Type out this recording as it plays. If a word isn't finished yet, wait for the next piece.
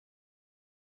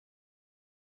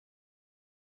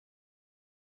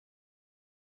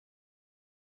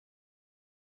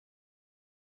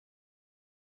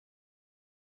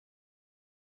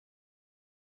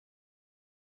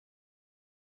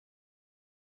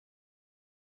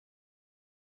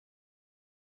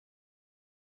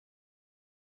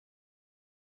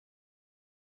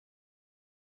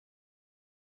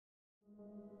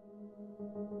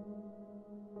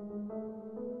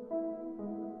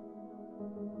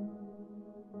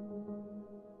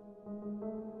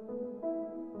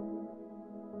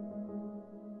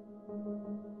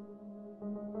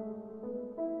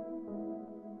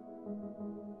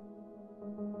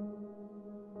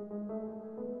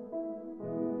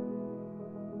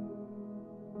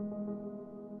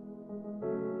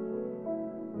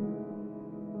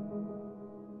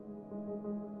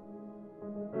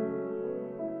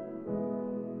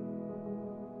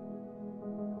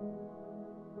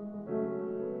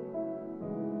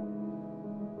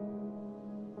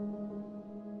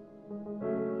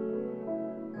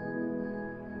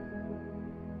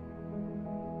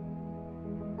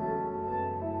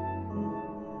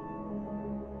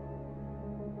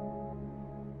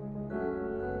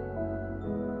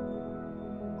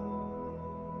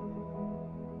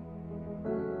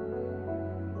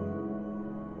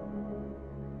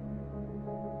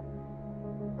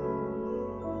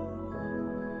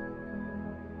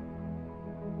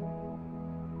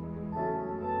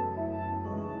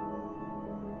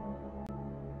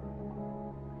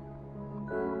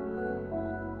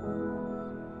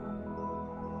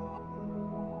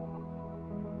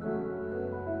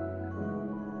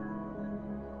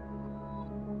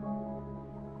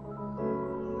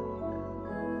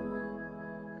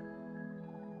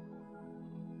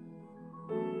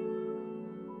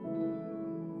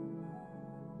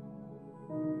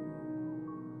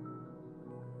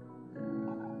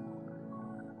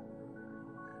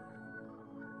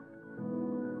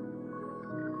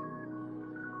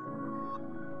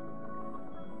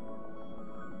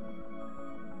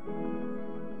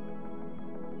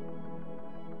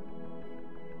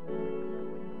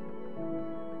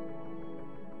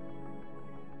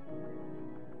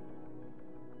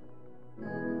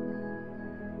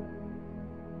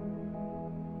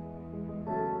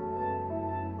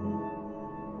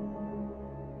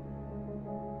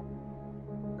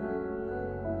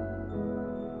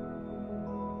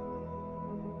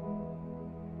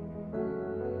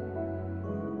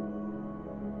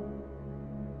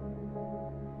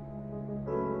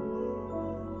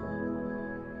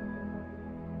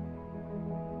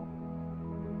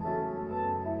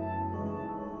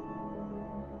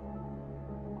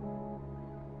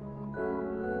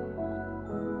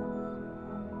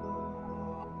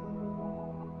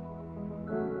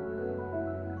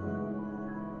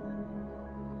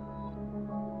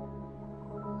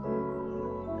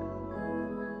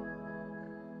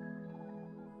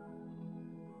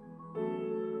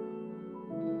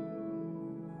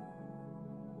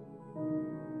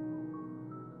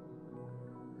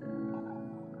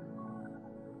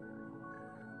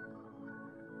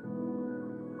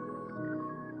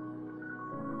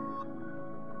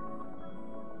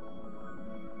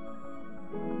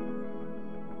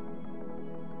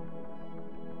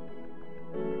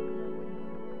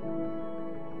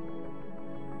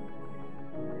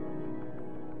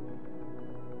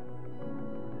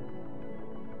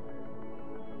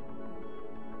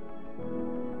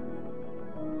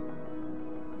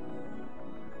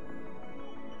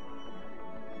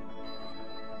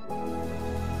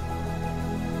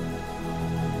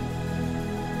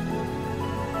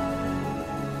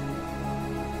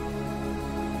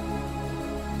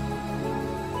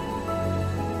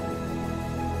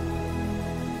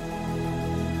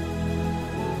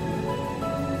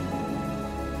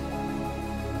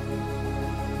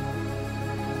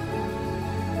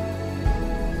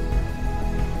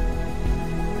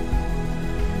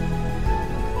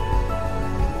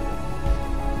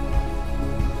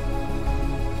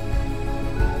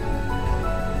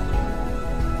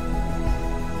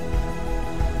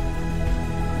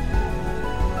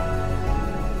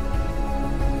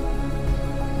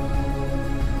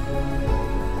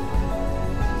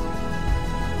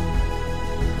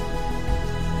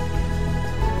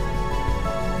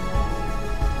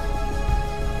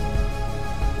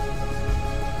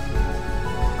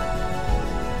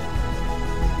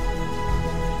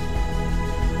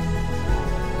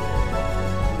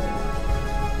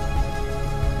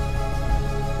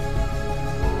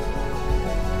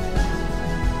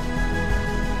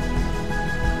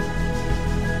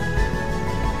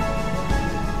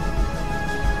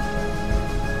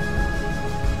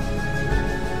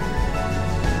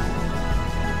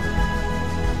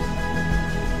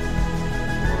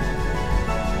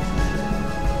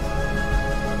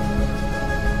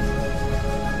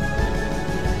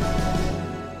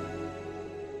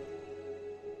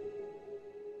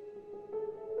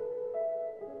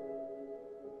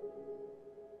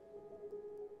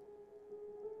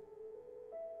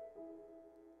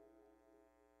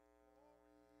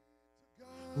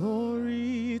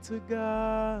to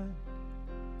God.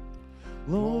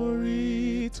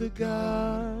 Glory to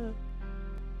God.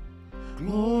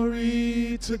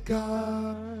 Glory to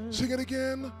God. Sing it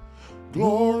again.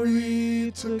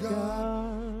 Glory to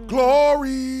God.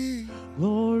 Glory.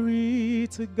 Glory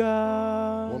to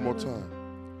God. One more time.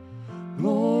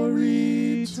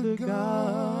 Glory to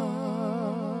God.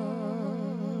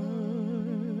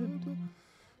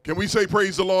 Can we say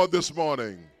praise the Lord this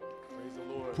morning? Praise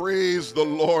the Lord. Praise the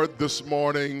Lord this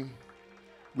morning.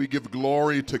 We give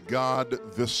glory to God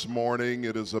this morning.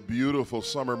 It is a beautiful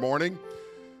summer morning,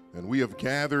 and we have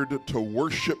gathered to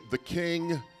worship the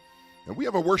King. And we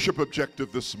have a worship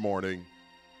objective this morning,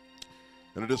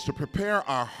 and it is to prepare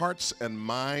our hearts and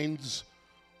minds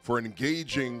for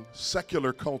engaging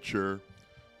secular culture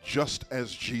just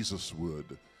as Jesus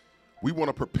would. We want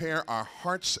to prepare our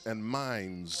hearts and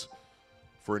minds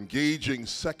for engaging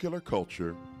secular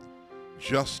culture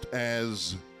just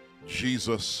as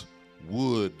Jesus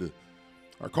would.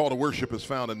 Our call to worship is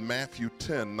found in Matthew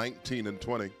 10, 19 and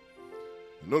 20.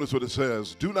 And notice what it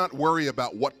says. Do not worry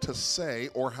about what to say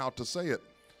or how to say it.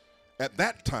 At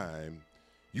that time,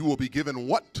 you will be given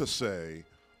what to say,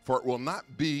 for it will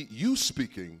not be you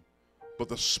speaking, but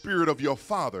the Spirit of your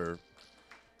Father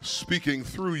speaking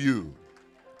through you.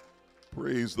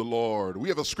 Praise the Lord. We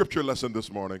have a scripture lesson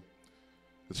this morning.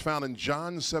 It's found in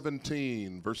John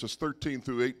 17, verses 13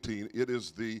 through 18. It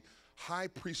is the high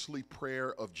priestly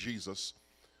prayer of Jesus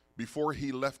before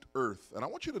he left earth. And I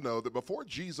want you to know that before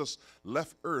Jesus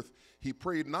left earth, he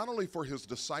prayed not only for his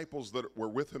disciples that were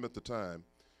with him at the time,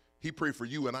 he prayed for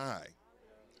you and I.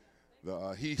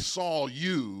 He saw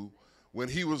you when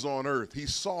he was on earth. He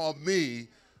saw me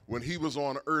when he was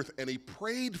on earth, and he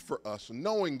prayed for us,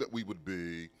 knowing that we would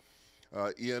be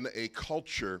in a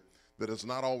culture that is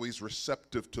not always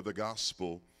receptive to the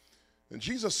gospel. And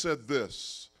Jesus said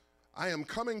this, I am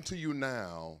coming to you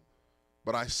now,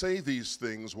 but I say these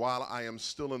things while I am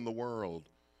still in the world,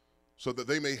 so that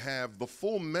they may have the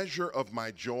full measure of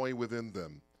my joy within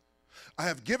them. I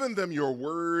have given them your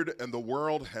word, and the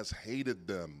world has hated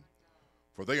them,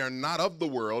 for they are not of the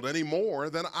world any more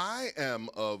than I am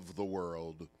of the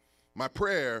world. My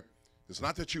prayer is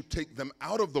not that you take them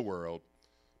out of the world,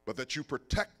 but that you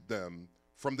protect them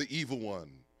from the evil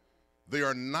one. They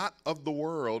are not of the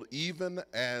world, even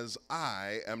as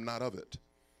I am not of it.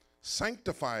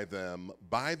 Sanctify them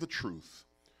by the truth.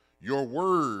 Your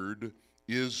word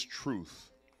is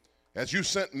truth. As you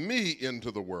sent me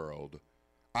into the world,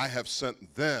 I have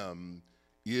sent them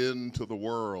into the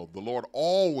world. The Lord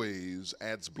always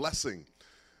adds blessing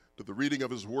to the reading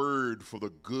of his word for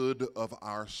the good of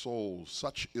our souls.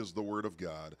 Such is the word of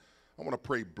God. I want to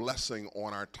pray blessing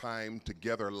on our time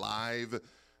together live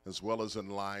as well as in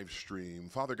live stream.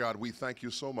 Father God, we thank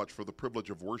you so much for the privilege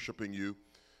of worshiping you.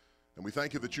 And we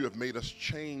thank you that you have made us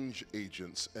change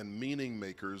agents and meaning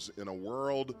makers in a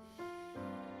world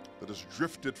that has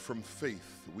drifted from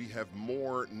faith. We have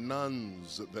more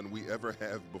nones than we ever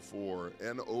have before.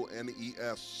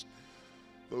 N-O-N-E-S.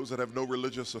 Those that have no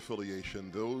religious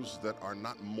affiliation, those that are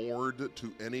not moored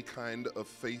to any kind of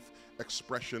faith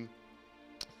expression,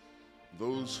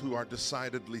 those who are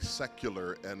decidedly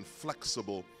secular and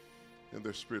flexible in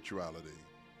their spirituality.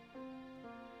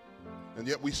 And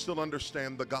yet we still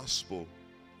understand the gospel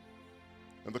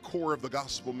and the core of the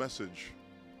gospel message.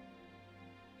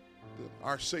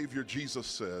 Our Savior Jesus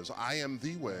says, I am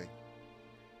the way,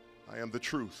 I am the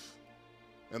truth,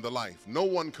 and the life. No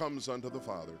one comes unto the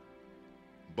Father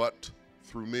but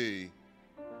through me.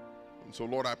 And so,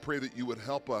 Lord, I pray that you would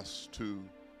help us to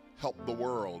help the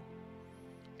world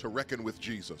to reckon with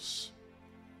Jesus,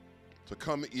 to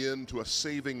come into a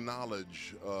saving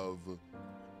knowledge of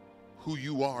who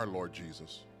you are, Lord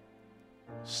Jesus.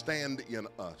 Stand in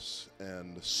us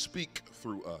and speak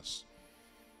through us.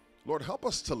 Lord, help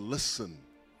us to listen,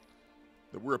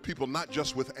 that we're a people not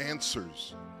just with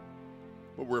answers,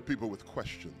 but we're a people with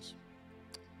questions.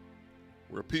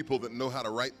 We're a people that know how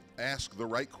to ask the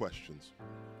right questions.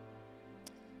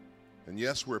 And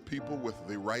yes, we're a people with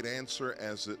the right answer,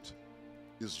 as it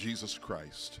is Jesus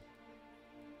Christ.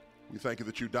 We thank you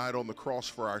that you died on the cross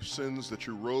for our sins, that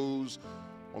you rose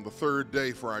on the third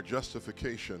day for our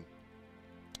justification.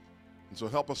 And so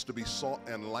help us to be salt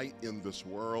and light in this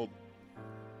world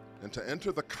and to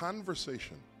enter the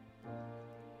conversation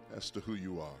as to who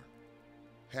you are.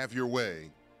 Have your way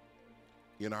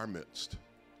in our midst.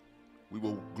 We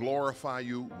will glorify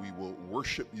you. We will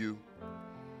worship you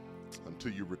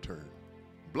until you return.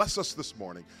 Bless us this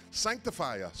morning.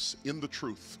 Sanctify us in the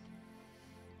truth,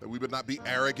 that we would not be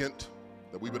arrogant,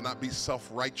 that we would not be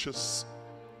self-righteous.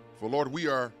 For, Lord, we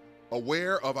are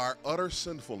aware of our utter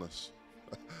sinfulness.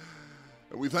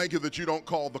 And we thank you that you don't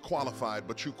call the qualified,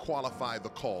 but you qualify the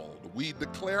called. We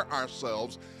declare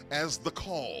ourselves as the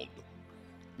called.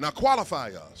 Now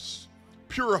qualify us,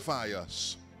 purify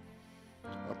us,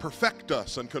 perfect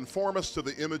us, and conform us to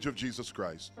the image of Jesus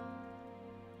Christ.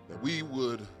 That we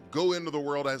would go into the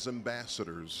world as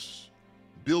ambassadors,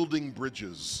 building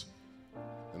bridges,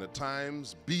 and at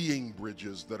times being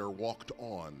bridges that are walked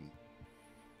on,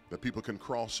 that people can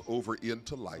cross over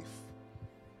into life,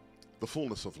 the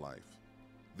fullness of life,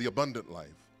 the abundant life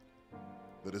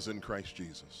that is in Christ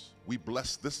Jesus. We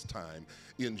bless this time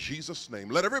in Jesus' name.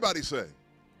 Let everybody say,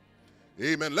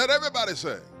 amen. Let everybody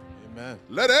say, Amen.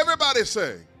 Let everybody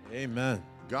say, Amen.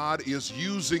 God is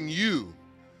using you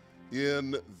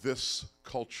in this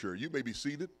culture. You may be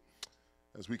seated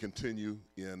as we continue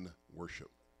in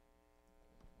worship.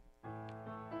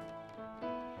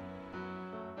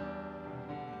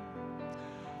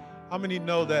 How many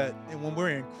know that when we're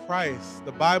in Christ,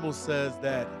 the Bible says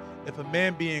that if a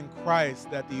man be in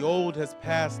Christ, that the old has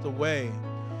passed away,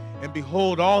 and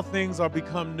behold, all things are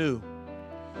become new.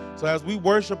 So as we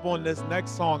worship on this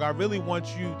next song, I really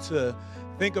want you to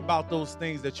think about those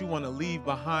things that you want to leave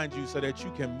behind you so that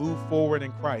you can move forward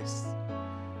in Christ.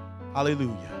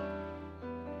 Hallelujah.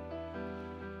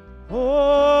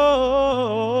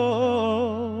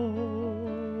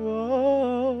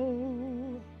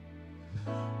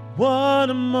 What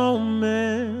a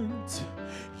moment,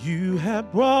 you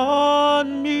have brought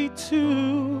me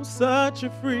to such a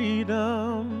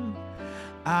freedom.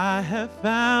 I have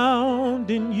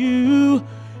found in you,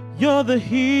 you're the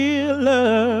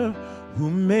healer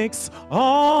who makes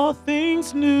all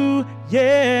things new.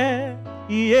 Yeah,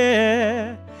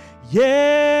 yeah,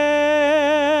 yes.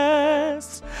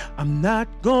 I'm not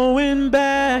going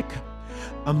back,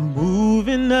 I'm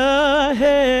moving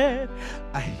ahead.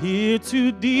 I'm here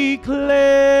to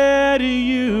declare to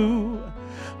you,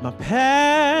 my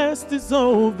past is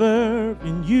over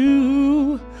in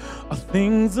you. All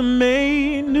things are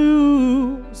made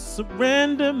new.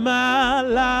 Surrender my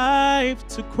life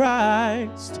to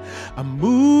Christ. I'm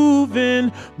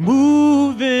moving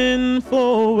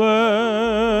forward.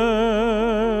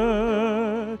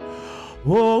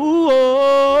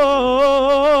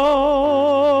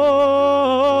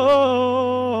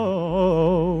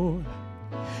 Whoa,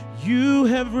 you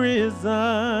have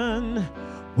risen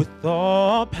with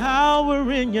all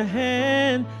power in your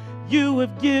hand. You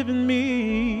have given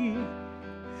me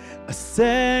a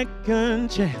second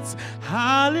chance.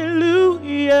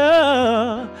 Hallelujah,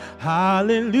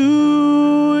 hallelujah,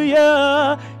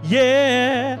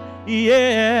 yeah,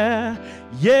 yeah,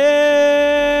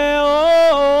 yeah,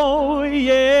 oh,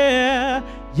 yeah,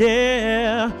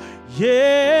 yeah,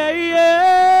 yeah,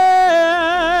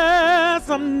 yes.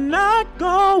 I'm not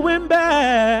going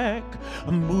back,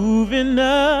 I'm moving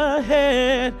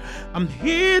ahead. I'm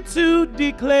here to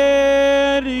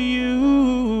declare to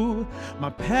you, my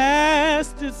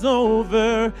past is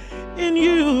over in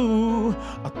you.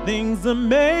 All things are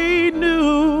made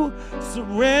new.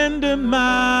 Surrender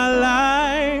my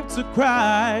life to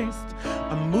Christ.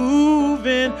 I'm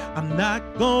moving, I'm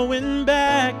not going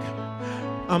back.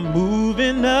 I'm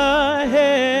moving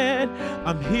ahead.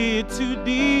 I'm here to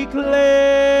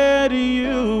declare to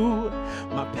you,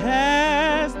 my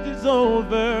past is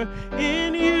over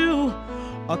in you.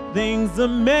 All things are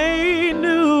made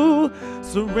new.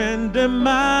 Surrender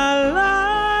my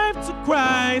life to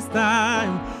Christ.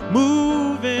 I'm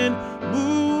moving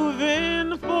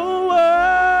forward.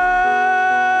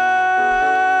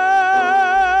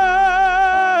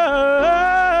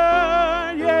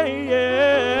 Yeah,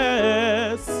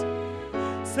 yes.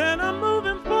 Said I'm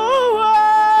moving forward.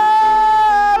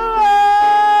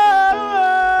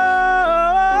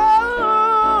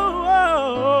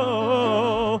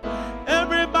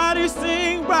 Everybody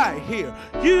sing right here.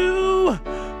 You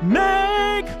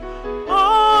make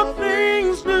all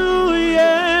things new.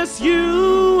 Yes,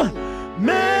 you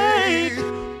make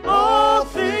all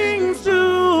things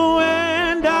new,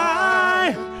 and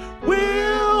I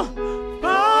will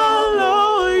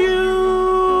follow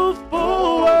you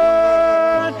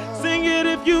forward. Sing it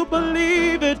if you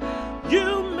believe it.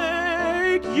 You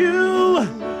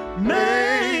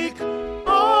make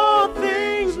all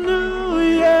things new.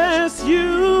 Yes,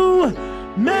 you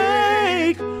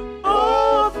make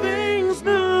all things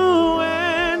new,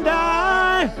 and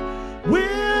I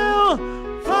will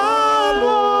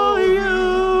follow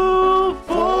you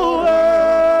forward.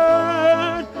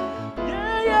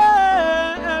 Yeah,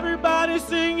 yeah, everybody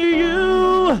sing.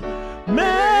 You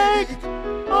make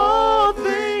all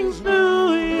things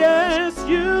new. Yes,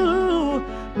 you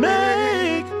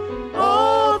make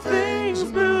all things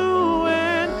new,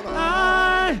 and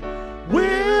I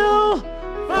will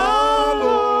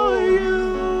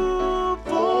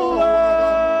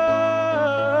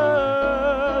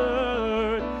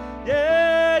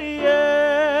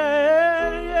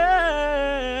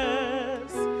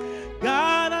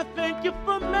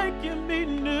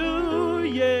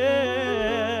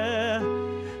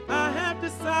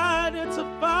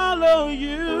follow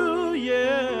you,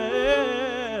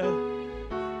 yeah.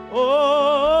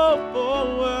 Oh,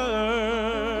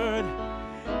 forward.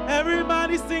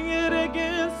 Everybody sing it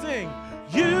again, sing.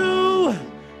 You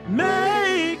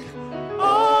make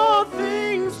all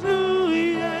things new,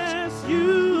 yes,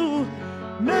 you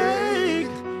make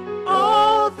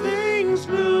all things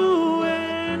new,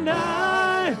 and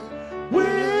I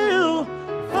will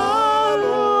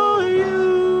follow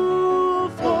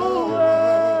you forward.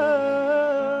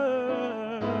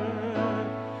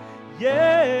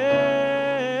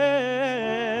 Yeah,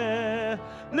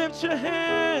 lift your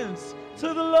hands to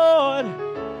the Lord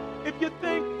if you're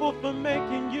thankful for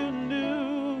making you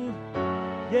new.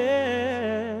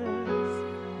 Yes,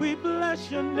 we bless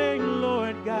your name,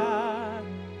 Lord God.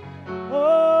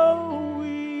 Oh,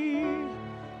 we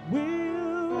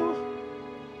will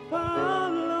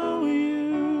follow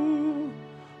you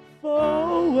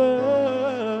forward.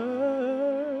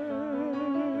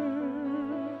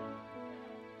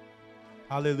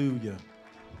 Hallelujah.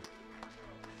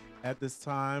 At this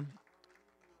time,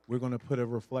 we're going to put a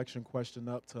reflection question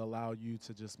up to allow you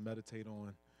to just meditate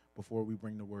on before we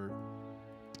bring the word.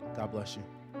 God bless you.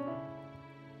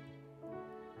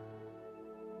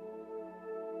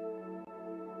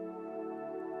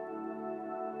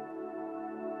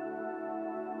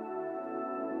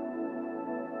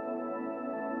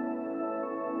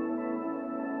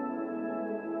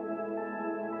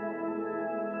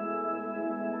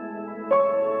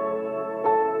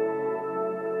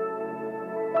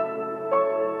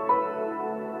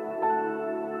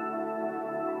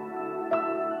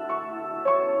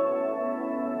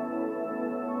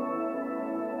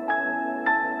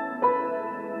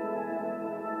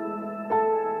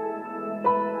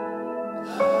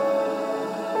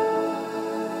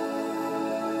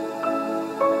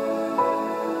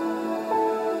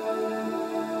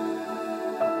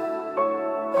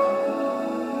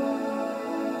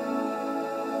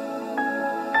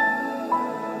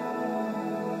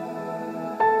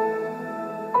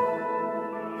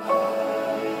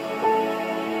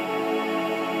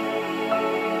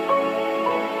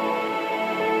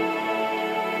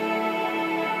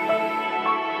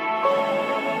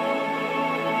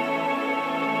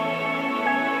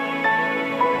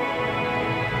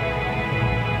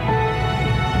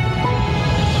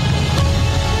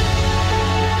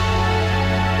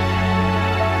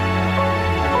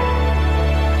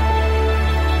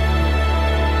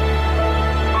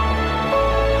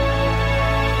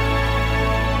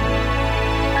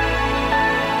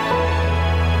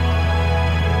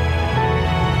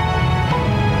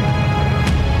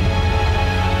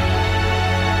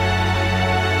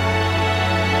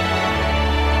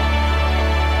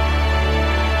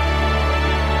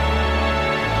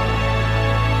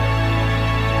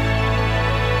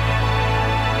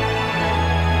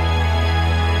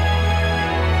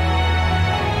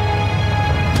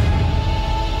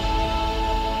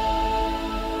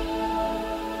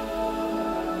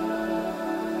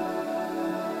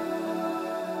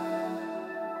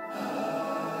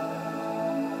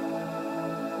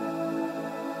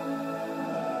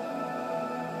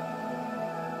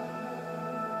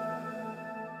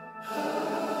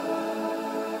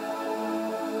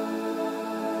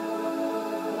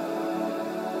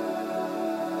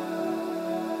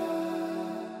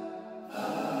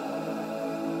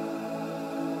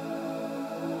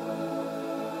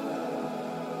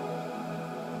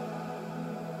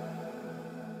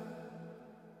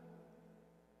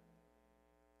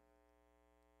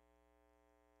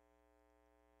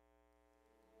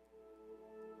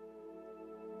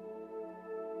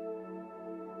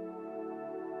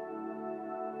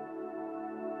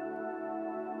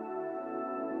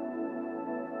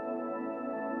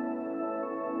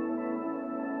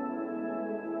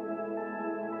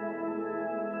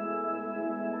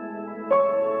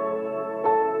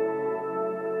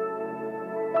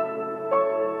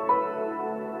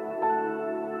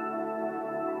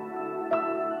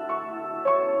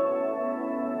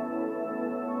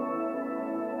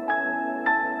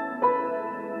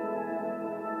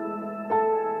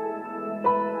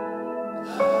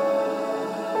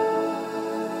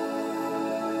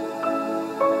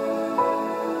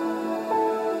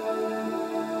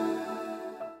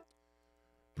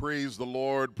 Praise the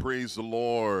Lord, praise the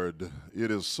Lord.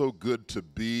 It is so good to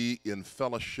be in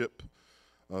fellowship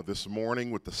this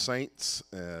morning with the saints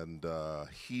and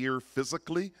here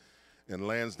physically in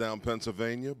Lansdowne,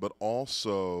 Pennsylvania, but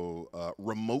also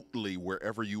remotely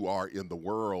wherever you are in the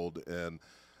world. And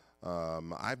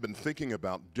I've been thinking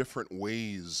about different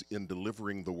ways in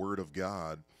delivering the Word of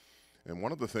God. And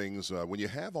one of the things, when you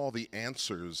have all the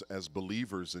answers as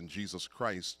believers in Jesus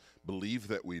Christ, believe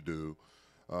that we do,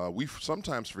 we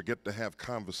sometimes forget to have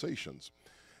conversations.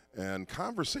 And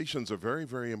conversations are very,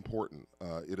 very important.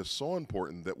 It is so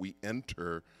important that we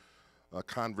enter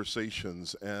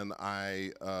conversations. And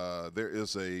there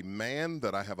is a man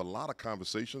that I have a lot of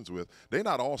conversations with. They're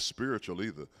not all spiritual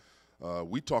either.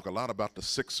 We talk a lot about the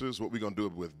Sixers, what we're going to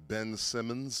do with Ben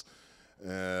Simmons.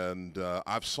 And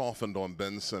I've softened on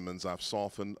Ben Simmons. I've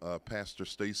softened. Pastor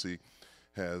Stacy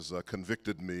has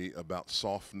convicted me about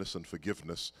softness and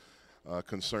forgiveness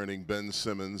concerning Ben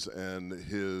Simmons and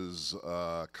his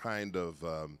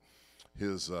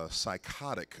his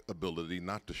psychotic ability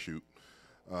not to shoot.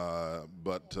 Yeah,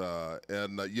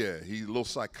 he's a little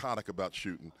psychotic about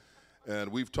shooting.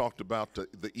 And we've talked about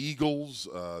the Eagles.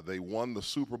 They won the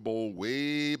Super Bowl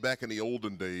way back in the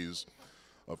olden days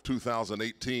of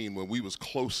 2018 when we was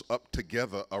close up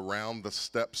together around the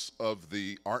steps of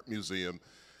the art museum.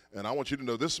 And I want you to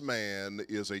know this man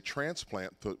is a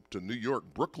transplant to New York,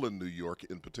 Brooklyn, New York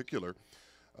in particular,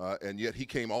 and yet he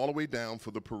came all the way down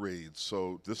for the parade.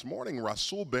 So this morning,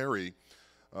 Rasool Berry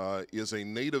is a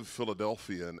native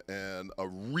Philadelphian and a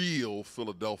real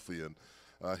Philadelphian.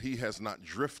 He has not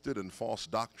drifted in false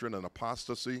doctrine and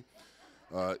apostasy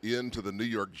into the New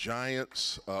York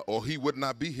Giants, or he would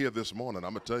not be here this morning,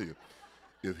 I'm going to tell you,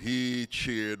 if he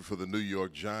cheered for the New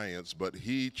York Giants. But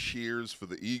he cheers for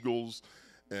the Eagles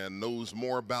and knows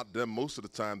more about them most of the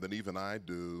time than even I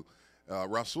do.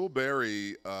 Rasool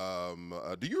Berry,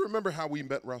 do you remember how we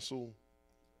met, Rasool?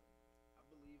 I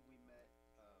believe we met.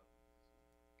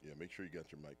 Yeah, make sure you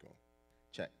got your mic on.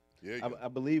 Check. Yeah, I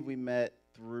believe we met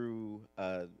through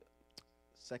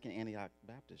Second Antioch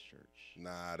Baptist Church.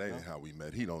 Nah, that ain't how we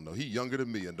met. He don't know. He younger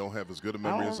than me and don't have as good a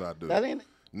memory as I do. That ain't.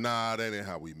 Nah, that ain't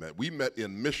how we met. We met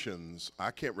in missions.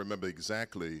 I can't remember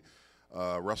exactly.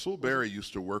 Rasool Berry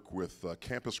used to work with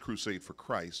Campus Crusade for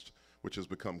Christ, which has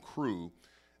become Cru,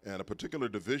 and a particular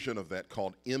division of that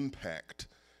called Impact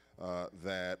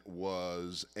that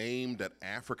was aimed at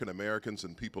African Americans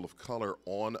and people of color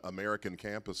on American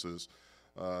campuses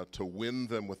to win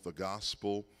them with the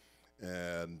gospel.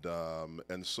 And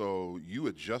so you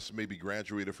had just maybe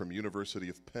graduated from University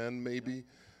of Penn, maybe?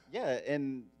 Yeah,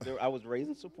 and I was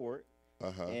raising support,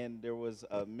 and there was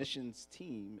a missions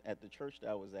team at the church that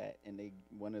I was at, and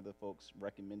one of the folks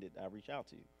recommended I reach out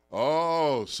to you.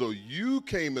 Oh, so you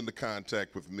came into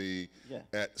contact with me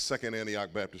at Second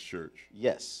Antioch Baptist Church.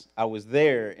 Yes, I was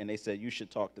there, and they said you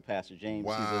should talk to Pastor James.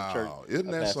 Wow, he's a church,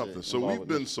 isn't that pastor something? So we've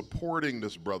been supporting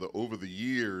this brother over the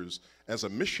years as a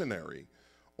missionary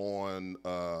on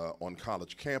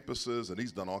college campuses, and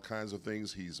he's done all kinds of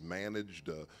things. He's managed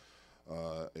a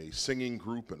singing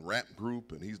group and rap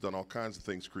group, and he's done all kinds of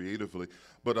things creatively.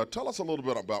 But tell us a little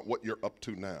bit about what you're up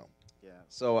to now. Yeah,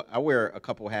 so I wear a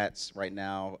couple hats right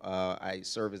now. I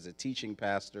serve as a teaching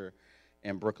pastor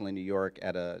in Brooklyn, New York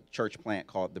at a church plant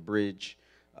called The Bridge.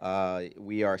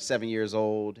 We are 7 years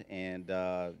old, and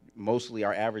mostly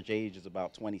our average age is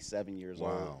about 27 years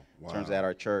old. Wow. Turns out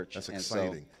our church. That's and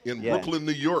exciting. So, in Brooklyn,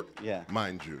 New York, yeah,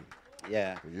 mind you.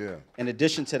 Yeah. Yeah. In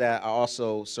addition to that, I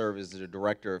also serve as the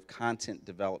director of content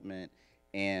development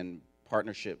and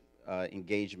partnership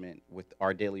engagement with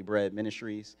Our Daily Bread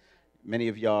Ministries. Many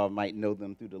of y'all might know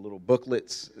them through the little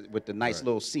booklets with the nice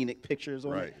little scenic pictures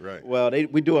on it. Right. Well,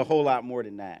 we do a whole lot more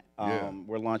than that. Yeah.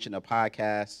 We're launching a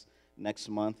podcast next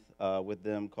month with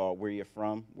them called Where You're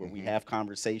From, where we have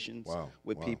conversations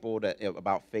with people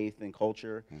about faith and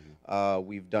culture.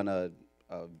 We've done a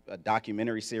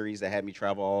documentary series that had me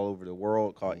travel all over the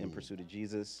world called In Pursuit of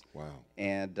Jesus. Wow.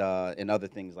 And other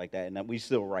things like that. And we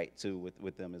still write, too,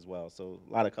 with them as well. So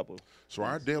So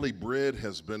Our Daily Bread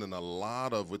has been in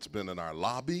it's been in our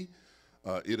lobby.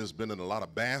 It has been in a lot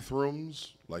of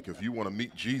bathrooms. Like if you want to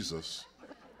meet Jesus,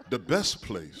 the best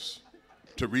place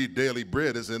to read Daily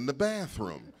Bread is in the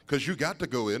bathroom, because you got to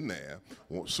go in there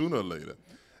sooner or later.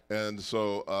 And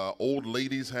so old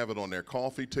ladies have it on their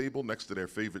coffee table next to their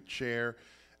favorite chair.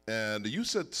 And you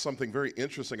said something very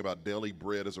interesting about Daily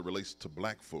Bread as it relates to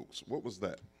black folks. What was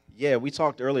that? Yeah, we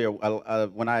talked earlier.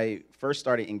 When I first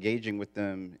started engaging with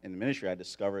them in the ministry, I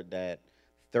discovered that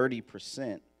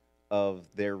 30% of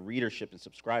their readership and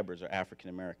subscribers are African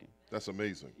American. That's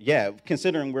amazing. Yeah,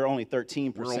 considering we're only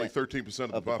 13%. We're only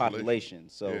 13% of the population.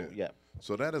 So, yeah.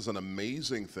 So that is an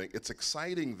amazing thing. It's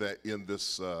exciting that in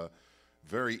this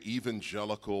very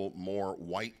evangelical, more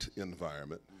white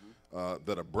environment,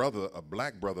 that a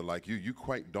black brother like you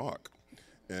quite dark,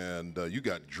 and you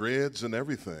got dreads and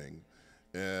everything,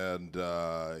 and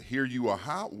here you are.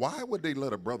 Why would they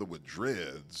let a brother with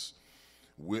dreads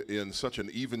in such an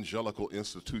evangelical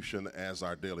institution as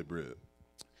Our Daily Bread?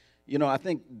 I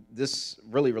think this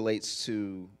really relates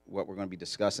to what we're going to be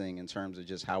discussing in terms of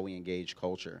just how we engage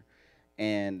culture.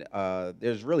 And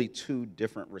there's really two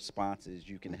different responses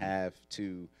you can have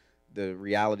to the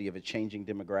reality of a changing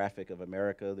demographic of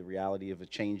America, the reality of a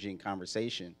changing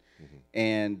conversation.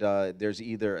 And there's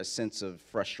either a sense of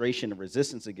frustration and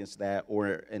resistance against that,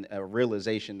 or a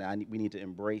realization that we need to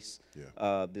embrace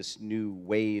this new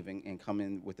wave and come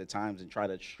in with the times and try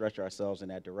to stretch ourselves in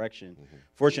that direction.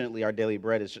 Fortunately, our Daily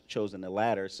Bread has chosen the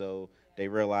latter, so they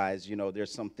realize,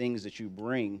 there's some things that you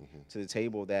bring to the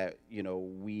table that,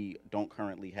 we don't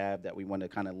currently have, that we want to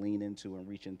kind of lean into and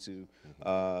reach into,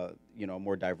 a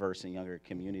more diverse and younger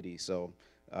community. So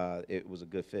it was a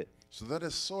good fit. So that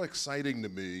is so exciting to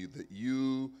me that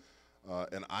you,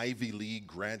 an Ivy League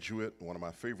graduate, one of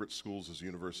my favorite schools is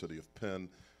University of Penn.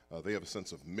 They have a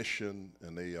sense of mission,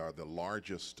 and they are the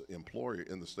largest employer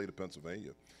in the state of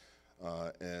Pennsylvania.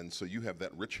 And so you have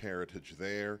that rich heritage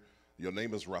there. Your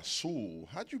name is Rasool.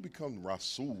 How'd you become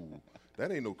Rasool?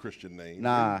 That ain't no Christian name.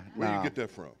 Where do you get that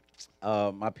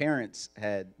from? My parents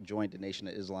had joined the Nation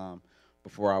of Islam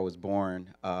before I was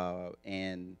born,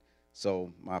 and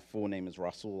so my full name is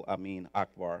Rasool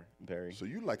Akbar Berry. So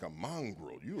you like a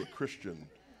mongrel. You a Christian.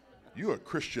 You a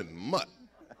Christian mutt.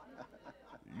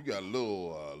 You got a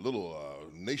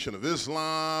little Nation of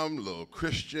Islam, little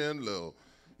Christian, little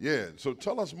So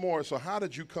tell us more. So how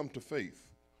did you come to faith?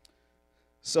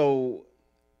 So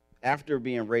after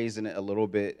being raised in it a little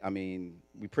bit,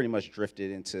 we pretty much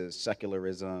drifted into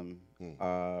secularism.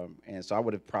 And so I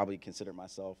would have probably considered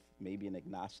myself maybe an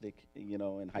agnostic,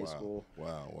 in high school.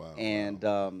 Wow. And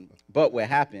but what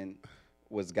happened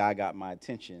was God got my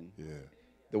attention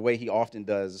the way he often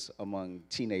does among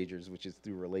teenagers, which is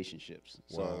through relationships.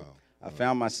 So I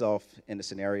found myself in a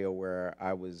scenario where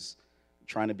I was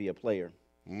trying to be a player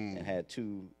and had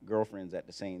two girlfriends at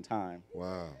the same time.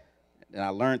 Wow. And I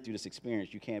learned through this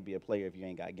experience, you can't be a player if you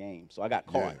ain't got game. So I got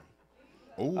caught.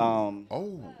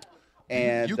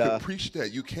 And you can preach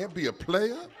that. You can't be a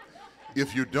player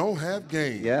if you don't have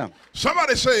game. Yeah.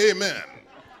 Somebody say amen.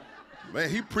 Man,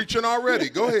 he preaching already.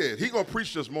 Go ahead. He gonna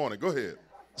preach this morning. Go ahead.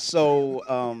 So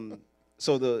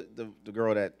the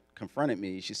girl that confronted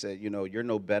me, she said, you're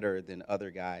no better than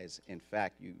other guys. In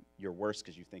fact, you're worse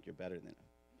because you think you're better than them.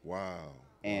 Wow.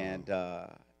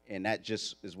 And that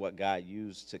just is what God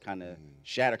used to kind of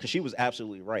shatter, because she was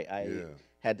absolutely right. I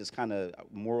had this kind of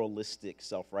moralistic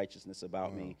self-righteousness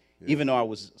about me, even though I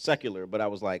was secular, but I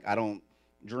was like, I don't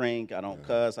drink, I don't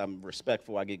cuss, I'm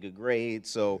respectful, I get good grades,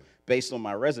 so based on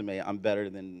my resume, I'm better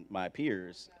than my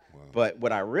peers. But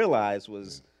what I realized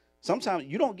was sometimes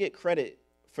you don't get credit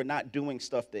for not doing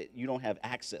stuff that you don't have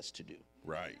access to do.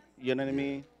 Right. You know what I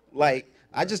mean? Like,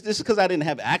 this is because I didn't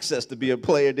have access to be a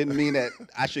player didn't mean that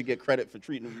I should get credit for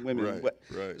treating women.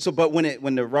 Right. So, but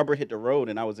when the rubber hit the road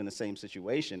and I was in the same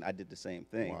situation, I did the same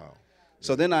thing. Wow.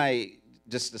 So then I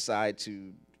just decided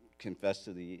to confess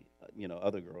to the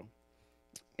other girl,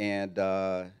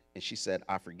 and she said,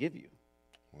 "I forgive you."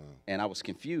 Wow. And I was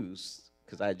confused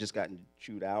because I had just gotten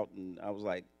chewed out, and I was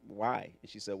like, "Why?" And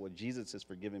she said, "Well, Jesus has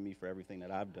forgiven me for everything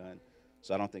that I've done,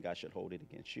 so I don't think I should hold it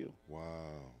against you." Wow.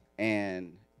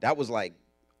 And that was like,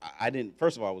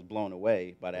 first of all, I was blown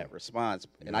away by that response,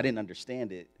 and I didn't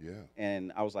understand it. Yeah.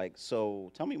 And I was like,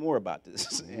 so tell me more about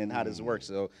this and how this works.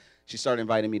 So she started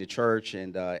inviting me to church,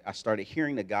 and I started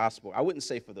hearing the gospel. I wouldn't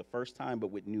say for the first time, but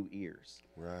with new ears.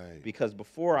 Right. Because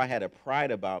before I had a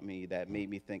pride about me that made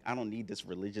me think, I don't need this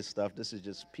religious stuff. This is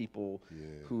just people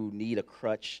who need a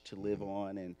crutch to live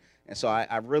on. And so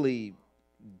I really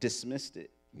dismissed it.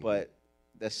 But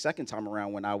the second time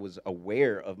around, when I was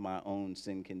aware of my own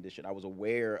sin condition, I was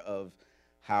aware of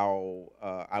how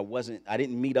I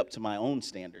didn't meet up to my own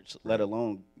standards, let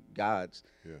alone God's.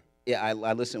 I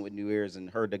listened with new ears and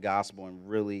heard the gospel and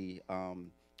really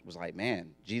was like, man,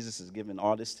 Jesus has given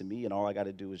all this to me, and all I got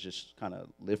to do is just kind of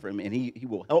live for him, and he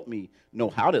will help me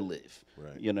know how to live.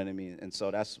 Right. You know what I mean? And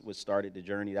so that's what started the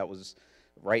journey. That was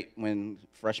right when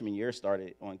freshman year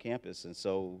started on campus, and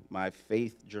so my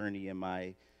faith journey and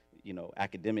my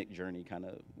academic journey kind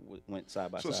of went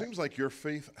side by side. So it seems like your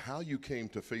faith, how you came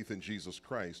to faith in Jesus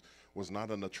Christ, was not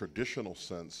in a traditional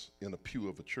sense in a pew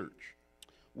of a church.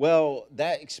 Well,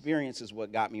 that experience is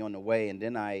what got me on the way, and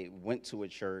then I went to a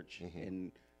church,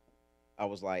 and I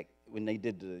was like, when they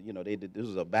did this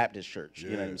was a Baptist church, you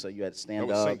know what I mean? So you had to stand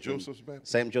that was up. St. Joseph's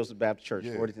Baptist? St. Joseph Baptist Church,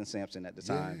 40th and Sampson at the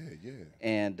time. Yeah.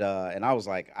 And I was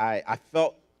like, I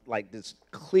felt like this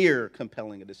clear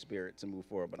compelling of the Spirit to move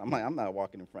forward, but I'm like, I'm not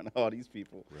walking in front of all these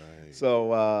people. Right.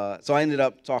 So I ended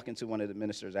up talking to one of the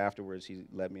ministers afterwards. He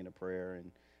led me in a prayer,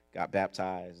 got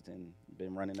baptized and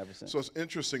been running ever since. So it's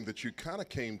interesting that you kind of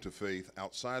came to faith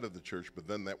outside of the church, but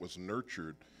then that was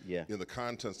nurtured in the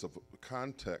context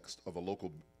of a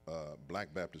local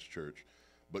Black Baptist church.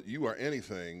 But you are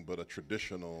anything but a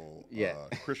traditional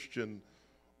Christian.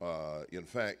 In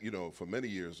fact, for many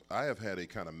years, I have had a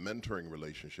kind of mentoring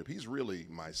relationship. He's really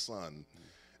my son,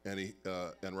 and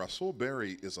Rasool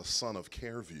Berry is a son of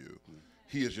CareView.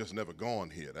 He has just never gone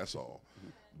here, that's all.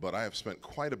 But I have spent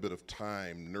quite a bit of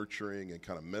time nurturing and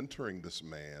kind of mentoring this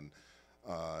man,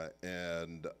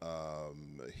 and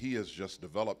he has just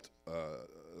developed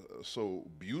so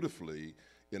beautifully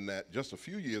in that just a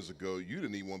few years ago, you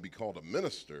didn't even want to be called a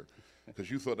minister because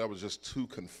you thought that was just too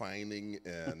confining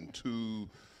and too,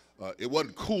 it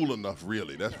wasn't cool enough,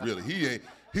 really. That's really, he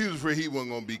was afraid he wasn't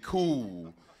going to be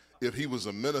cool if he was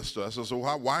a minister. I said, so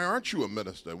why aren't you a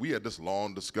minister? We had this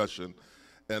long discussion,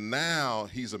 and now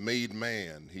he's a made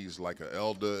man. He's like an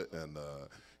elder, and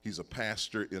he's a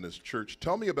pastor in his church.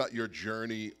 Tell me about your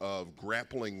journey of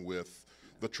grappling with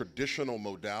the traditional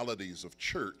modalities of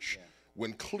church,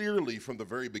 when clearly from the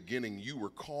very beginning you were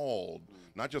called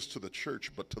not just to the church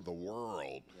but to the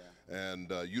world,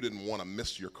 and you didn't want to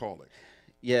miss your calling.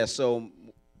 Yeah, so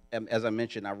as I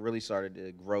mentioned, I really started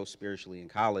to grow spiritually in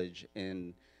college,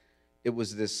 and it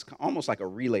was this almost like a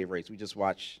relay race. We just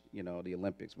watched, the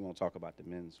Olympics. We won't talk about the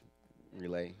men's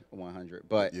relay 100,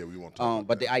 but yeah, we won't talk about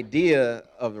but that. the idea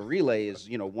of a relay is,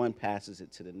 one passes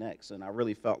it to the next, and I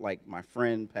really felt like my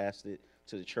friend passed it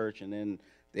to the church, and then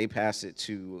they passed it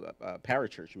to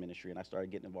parachurch ministry, and I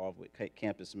started getting involved with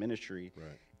campus ministry.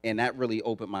 Right. And that really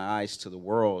opened my eyes to the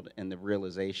world and the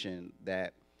realization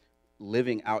that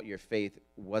living out your faith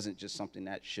wasn't just something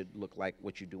that should look like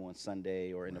what you do on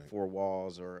Sunday or in the four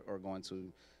walls or going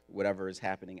to whatever is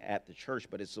happening at the church,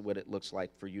 but it's what it looks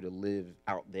like for you to live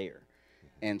out there.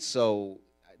 And so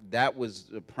that was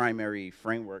the primary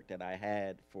framework that I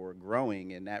had for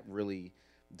growing, and that really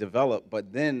developed.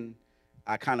 But then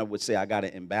I kind of would say I got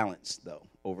an imbalance, though,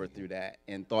 over through that,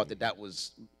 and thought that that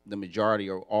was the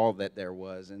majority or all that there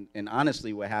was. And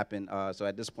honestly, what happened, so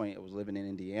at this point, I was living in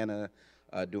Indiana,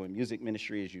 doing music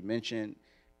ministry, as you mentioned,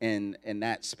 and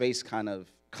that space kind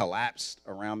of collapsed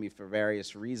around me for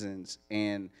various reasons.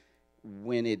 And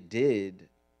when it did,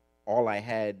 all I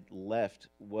had left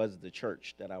was the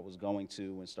church that I was going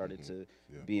to, and started to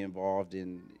be involved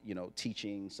in,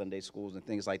 teaching Sunday schools and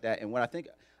things like that. And what I think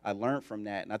I learned from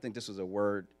that, and I think this was a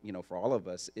word, for all of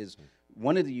us, is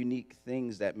one of the unique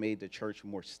things that made the church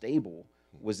more stable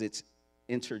was its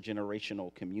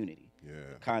intergenerational community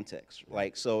context.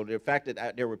 Like, so the fact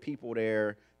that there were people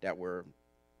there that were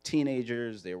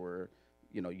teenagers, there were,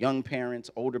 young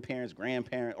parents, older parents,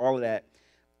 grandparents, all of that.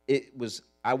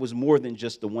 I was more than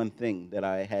just the one thing that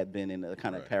I had been in a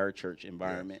kind of parachurch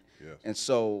environment. Yes. And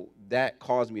so that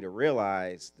caused me to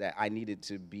realize that I needed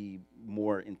to be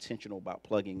more intentional about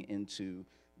plugging into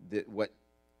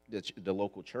the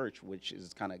local church, which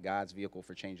is kind of God's vehicle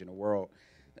for changing the world.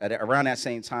 Around that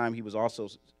same time, he was also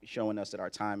showing us that our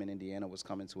time in Indiana was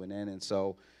coming to an end. And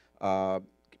so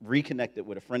reconnected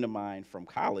with a friend of mine from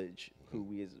college who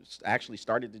we actually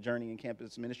started the journey in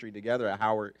campus ministry together at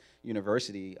Howard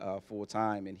University full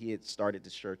time, and he had started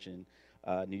this church in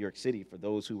New York City for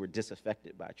those who were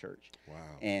disaffected by church. Wow.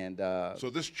 And so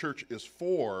this church is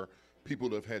for people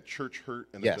that have had church hurt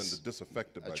and have been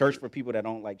disaffected by church. A church for people that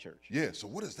don't like church. Yeah, so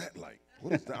what is that like?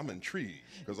 What is that? I'm intrigued,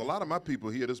 because a lot of my people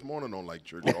here this morning don't like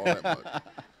church all that much.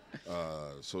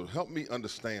 So help me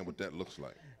understand what that looks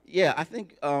like. Yeah, I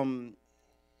think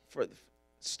for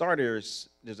starters,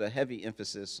 there's a heavy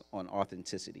emphasis on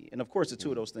authenticity. And of course, the two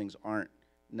of those things aren't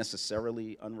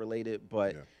necessarily unrelated,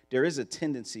 but there is a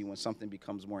tendency when something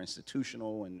becomes more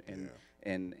institutional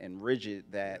and rigid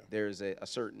that there's a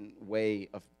certain way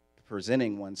of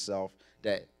presenting oneself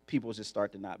that people just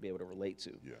start to not be able to relate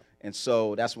to. Yeah. And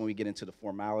so that's when we get into the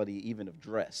formality even of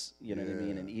dress, you know what I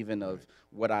mean, and even of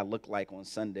what I look like on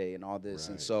Sunday and all this.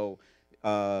 And so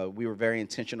we were very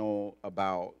intentional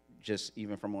about just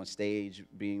even from on stage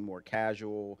being more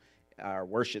casual, our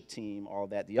worship team, all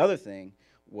that. The other thing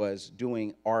was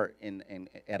doing art in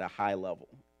at a high level.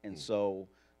 And so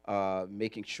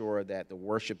making sure that the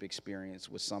worship experience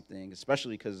was something,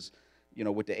 especially because,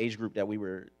 with the age group that we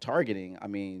were targeting, I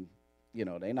mean,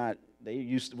 what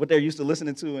they're used to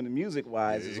listening to in the music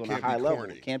wise is on a high level.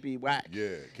 It can't be whack.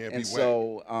 Yeah, can't and be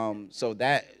so, whack. So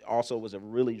that also was a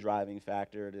really driving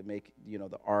factor to make,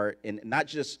 the art, and not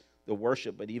just the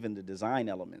worship, but even the design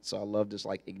elements. So I love this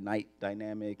like Ignite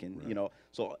dynamic, and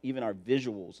so even our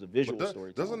visuals, the visual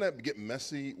story. Doesn't that get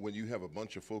messy when you have a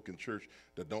bunch of folk in church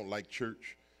that don't like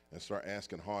church, and start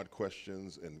asking hard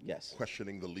questions and Yes.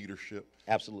 questioning the leadership.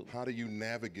 Absolutely. How do you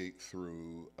navigate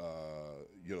through,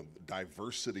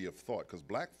 diversity of thought? Because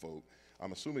black folk,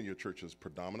 I'm assuming your church is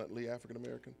predominantly African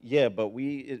American. Yeah, but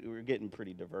we're getting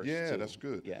pretty diverse. Yeah, too. that's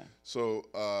good. Yeah. So,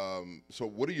 so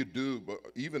what do you do? But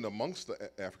even amongst the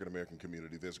African American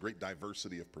community, there's great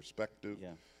diversity of perspective.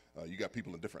 Yeah. You got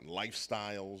people in different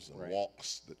lifestyles and Right.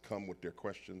 walks that come with their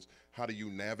questions. How do you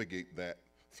navigate that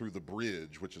through the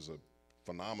bridge, which is a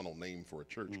phenomenal name for a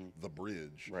church, the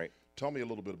bridge? Right. Tell me a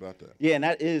little bit about that. Yeah, and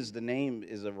the name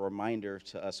is a reminder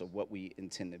to us of what we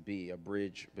intend to be, a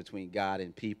bridge between God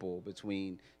and people,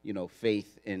 between,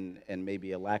 faith and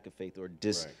maybe a lack of faith, or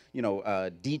de-churched,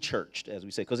 as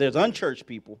we say. Because there's unchurched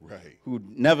people Right. who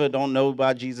don't know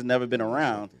about Jesus, never been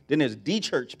around. Then there's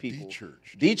de-churched people.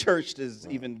 De-churched. De-churched is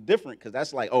even different, because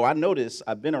that's like, oh, I know this,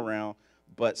 I've been around,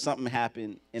 but something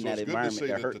happened in So that it's environment good to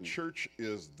say that hurt the me. church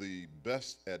is the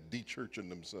best at de-churching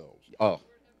themselves. Oh,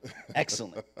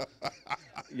 excellent.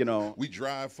 We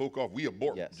drive folk off. We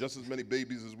abort Yes. just as many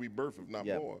babies as we birth, if not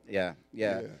more. Yeah.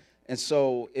 Yeah. And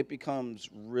so it becomes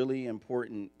really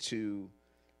important to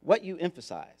what you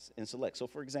emphasize and select. So,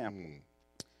 for example,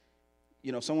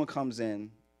 someone comes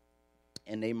in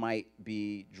and they might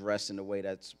be dressed in a way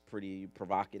that's pretty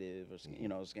provocative, or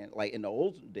like in the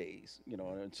old days,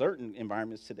 in certain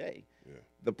environments today. Yeah.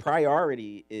 The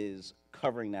priority is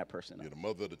covering that person up. Yeah, the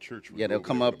mother of the church would Yeah, go they'll over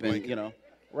come there up with a and, blanket.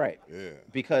 right. Yeah.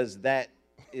 Because that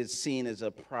is seen as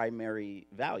a primary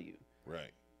value.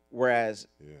 Right. Whereas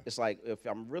Yeah. it's like, if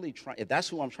that's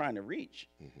who I'm trying to reach,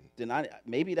 then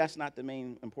maybe that's not the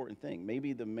main important thing.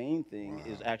 Maybe the main thing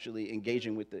is actually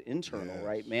engaging with the internal, Yes,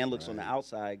 right? Man looks on the right.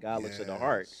 outside, God looks at the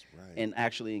heart, Yes, right. and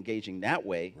actually engaging that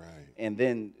way, Right. and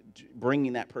then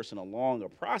bringing that person along a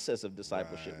process of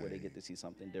discipleship where they Right. get to see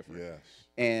something different. Yes.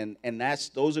 And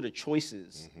those are the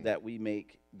choices that we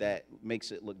make that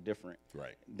makes it look different.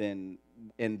 Right.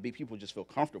 People just feel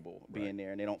comfortable being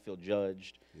there, and they don't feel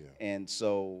judged. Yeah. And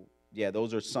so,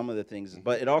 those are some of the things.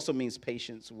 But it also means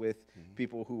patience with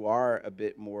people who are a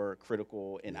bit more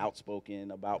critical and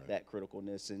outspoken about that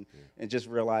criticalness, and just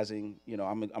realizing,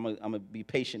 I'm gonna be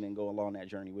patient and go along that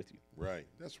journey with you. Right.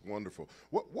 That's wonderful.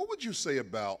 What would you say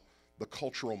about the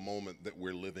cultural moment that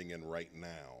we're living in right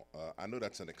now? I know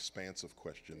that's an expansive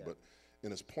question, but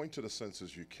in as pointed a sense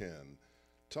as you can,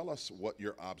 tell us what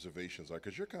your observations are,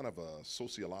 because you're kind of a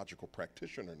sociological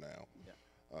practitioner now,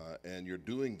 and you're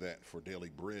doing that for Daily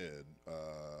Bread.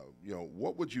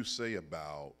 What would you say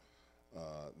about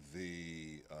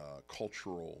the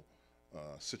cultural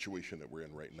situation that we're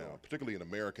in right now, particularly in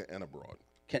America and abroad?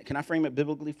 Can I frame it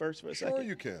biblically first for a second? Sure,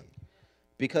 you can.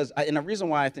 Because, and the reason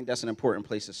why I think that's an important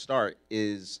place to start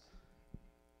is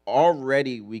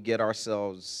already we get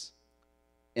ourselves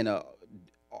in a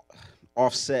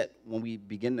offset when we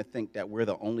begin to think that we're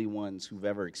the only ones who've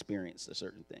ever experienced a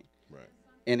certain thing. Right.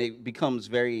 And it becomes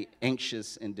very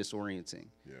anxious and disorienting.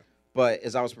 Yeah. But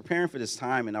as I was preparing for this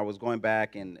time and I was going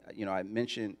back and, I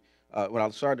mentioned, when I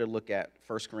started to look at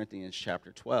 1 Corinthians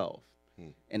chapter 12,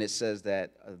 and it says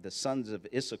that the sons of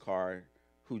Issachar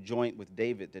who joined with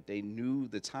David, that they knew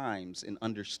the times and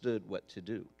understood what to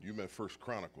do. You meant First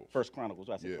Chronicles. First Chronicles,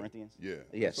 what I said, Yeah. Corinthians? Yeah.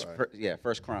 Yes, That's right.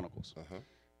 First Chronicles. Uh-huh.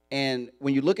 And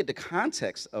when you look at the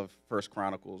context of First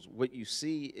Chronicles, what you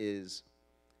see is,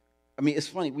 it's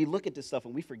funny, we look at this stuff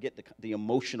and we forget the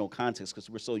emotional context because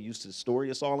we're so used to the story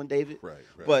of Saul and David. Right.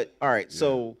 But, all right, Yeah,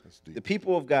 so that's deep. the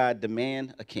people of God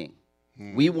demand a king.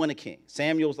 We want a king.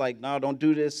 Samuel's like, no, don't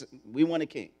do this. We want a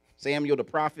king. Samuel, the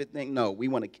prophet, no, we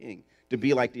want a king to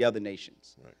be like the other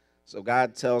nations. Right. So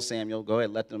God tells Samuel, go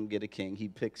ahead, let them get a king. He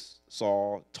picks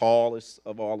Saul, tallest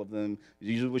of all of them.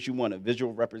 Use what you want, a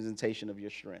visual representation of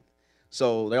your strength.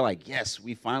 So they're like, yes,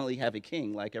 we finally have a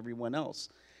king like everyone else.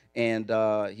 And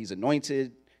he's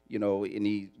anointed, and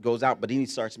he goes out, but then he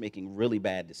starts making really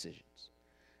bad decisions.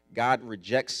 God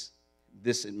rejects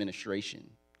this administration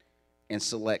and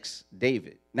selects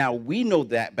David. Now, we know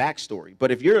that backstory,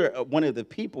 but if you're one of the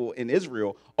people in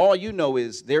Israel, all you know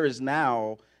is there is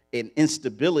now an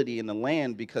instability in the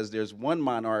land because there's one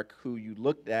monarch who you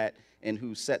looked at and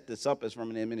who set this up as from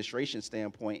an administration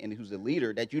standpoint and who's the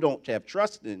leader that you don't have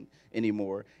trust in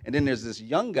anymore. And then there's this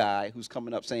young guy who's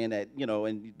coming up saying that,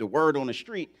 and the word on the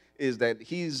street is that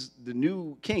he's the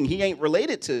new king. He ain't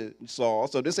related to Saul,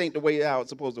 so this ain't the way how it's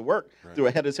supposed to work through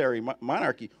a hereditary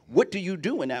monarchy. What do you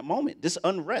do in that moment? This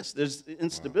unrest, there's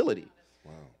instability.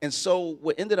 Wow. And so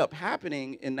what ended up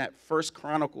happening in that First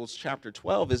Chronicles chapter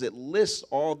 12 is it lists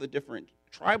all the different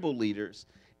tribal leaders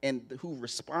and who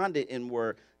responded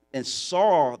and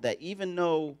saw that even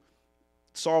though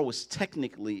Saul was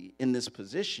technically in this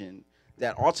position,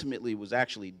 that ultimately was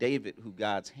actually David who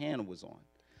God's hand was on.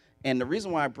 And the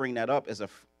reason why I bring that up as a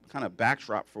kind of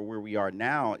backdrop for where we are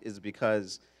now is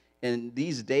because in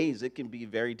these days it can be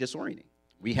very disorienting.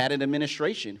 We had an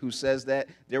administration who says that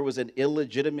there was an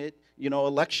illegitimate,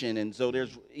 election, and so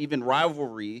there's even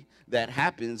rivalry that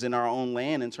happens in our own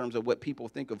land in terms of what people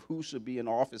think of who should be in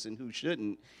office and who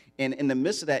shouldn't. And in the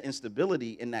midst of that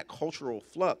instability and that cultural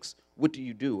flux, what do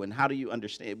you do, and how do you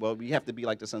understand? Well, we have to be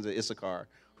like the sons of Issachar,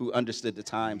 who understood the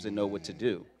times and know what to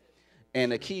do.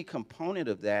 And a key component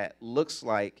of that looks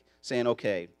like saying,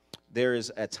 okay, there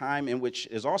is a time in which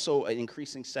is also an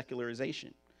increasing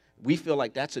secularization. We feel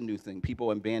like that's a new thing,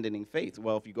 people abandoning faith.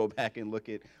 Well, if you go back and look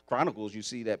at Chronicles, you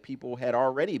see that people had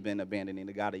already been abandoning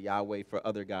the God of Yahweh for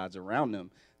other gods around them.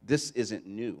 This isn't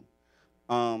new.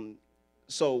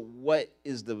 So what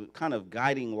is the kind of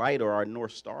guiding light or our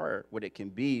North Star, what it can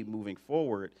be moving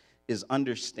forward, is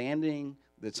understanding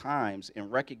the times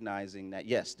and recognizing that,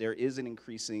 yes, there is an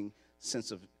increasing sense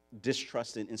of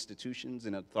distrust in institutions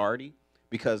and authority,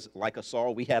 because like a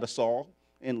Saul, we had a Saul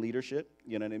in leadership,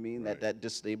 you know what I mean, right. that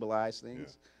destabilized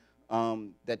things. Yeah.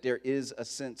 That there is a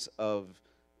sense of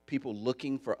people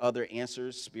looking for other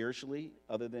answers spiritually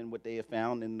other than what they have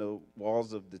found in the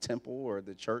walls of the temple or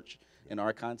the church in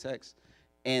our context.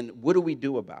 And what do we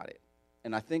do about it?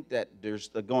 And I think that there's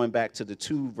going back to the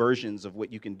two versions of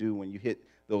what you can do when you hit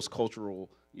those cultural,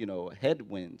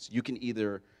 headwinds. You can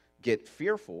either get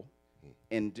fearful,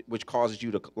 and which causes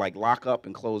you to like lock up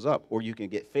and close up, or you can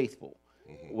get faithful,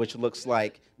 which looks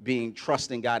like being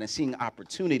trusting God and seeing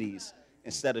opportunities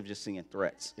instead of just seeing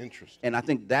threats. Interesting. And I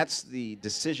think that's the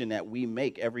decision that we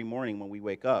make every morning when we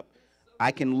wake up.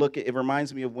 I can look at, it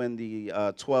reminds me of when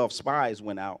the 12 spies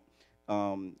went out,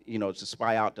 to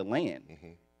spy out the land.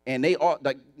 And they all,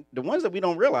 like, the ones that we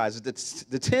don't realize is that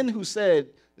the 10 who said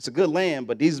it's a good land,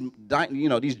 but these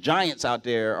giants out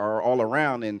there are all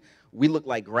around, and we look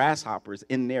like grasshoppers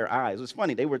in their eyes. It's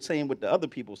funny, they were saying what the other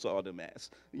people saw them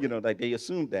as, like they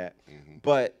assumed that.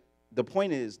 But the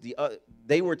point is,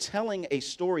 they were telling a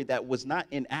story that was not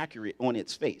inaccurate on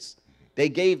its face. They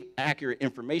gave accurate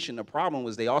information. The problem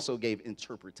was they also gave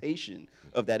interpretation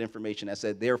of that information that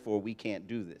said, therefore, we can't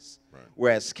do this. Right.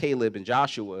 Whereas Caleb and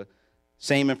Joshua,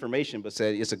 same information, but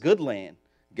said, it's a good land.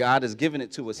 God has given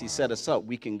it to us. Wow. He set us up.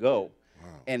 We can go. Wow.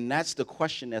 And that's the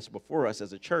question that's before us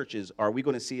as a church is, are we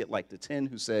going to see it like the 10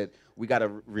 who said, we got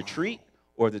to retreat,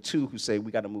 or the 2 who say,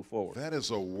 we got to move forward? That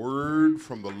is a word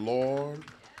from the Lord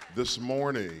this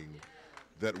morning,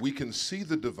 that we can see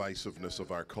the divisiveness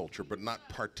of our culture, but not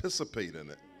participate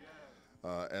in it,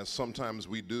 as sometimes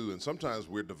we do. And sometimes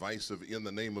we're divisive in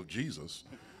the name of Jesus,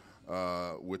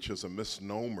 which is a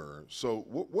misnomer. So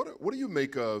what do you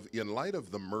make of, in light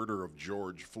of the murder of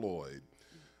George Floyd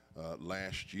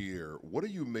last year, what do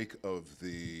you make of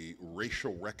the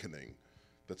racial reckoning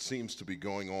that seems to be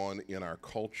going on in our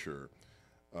culture,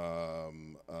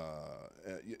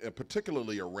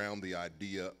 particularly around the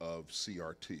idea of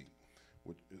CRT?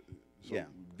 So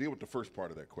deal with the first part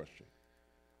of that question.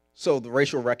 So the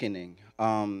racial reckoning,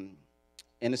 and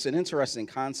it's an interesting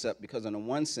concept because in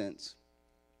one sense,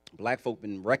 black folk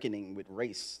been reckoning with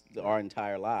race our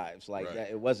entire lives. Like right.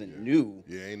 That, it wasn't new.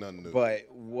 Yeah, ain't nothing new. But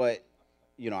what,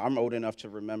 I'm old enough to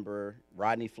remember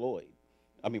Rodney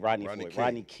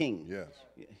King. Yes.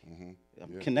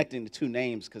 I'm connecting the two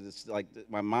names because it's like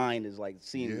my mind is like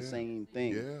seeing the same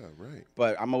thing. Yeah, right.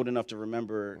 But I'm old enough to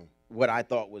remember what I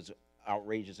thought was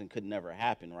outrageous and could never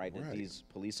happen, right? That these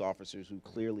police officers who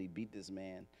clearly beat this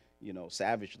man,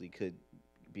 savagely could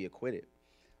be acquitted.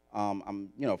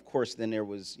 Of course, then there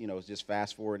was, just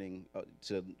fast forwarding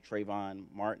to Trayvon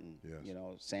Martin,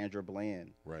 Sandra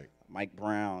Bland, right, Mike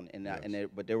Brown,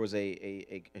 but there was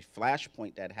a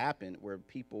flashpoint that happened where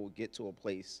people get to a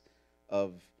place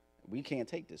of, we can't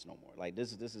take this no more. Like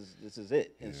this is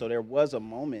it. And so there was a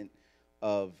moment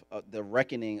of the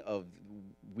reckoning of,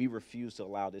 we refuse to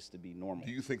allow this to be normal.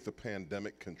 Do you think the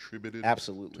pandemic contributed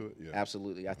Absolutely. to it? Yeah.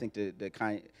 Absolutely. I think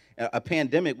a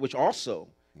pandemic which also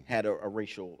had a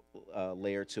racial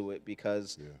layer to it,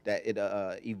 because that it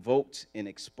evoked and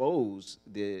exposed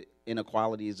the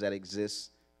inequalities that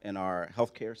exist in our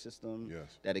healthcare system,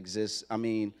 that exists. I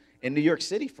mean, in New York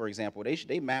City, for example,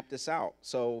 they mapped this out.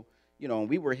 So,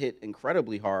 we were hit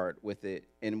incredibly hard with it.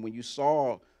 And when you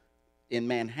saw in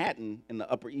Manhattan, in the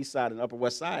Upper East Side and Upper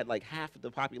West Side, like half of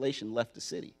the population left the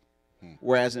city.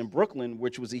 Whereas in Brooklyn,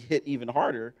 which was hit even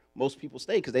harder, most people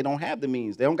stay because they don't have the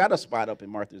means. They don't got a spot up in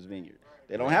Martha's Vineyard.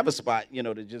 They don't have a spot,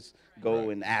 to just go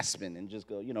in Aspen and just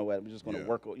go, I'm just going to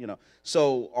work,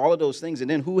 So all of those things. And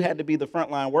then who had to be the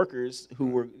frontline workers who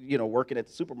were, working at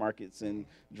the supermarkets and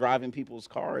driving people's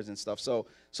cars and stuff. So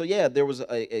yeah, there was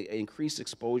a increased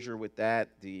exposure with that,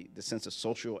 the sense of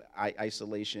social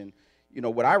isolation. you know,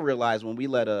 what I realized when we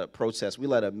led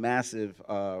a massive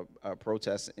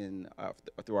protest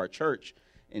through our church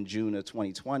in June of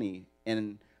 2020,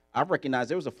 and I recognized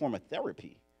there was a form of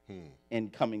therapy in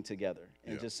coming together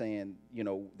and just saying, you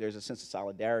know, there's a sense of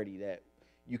solidarity that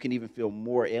you can even feel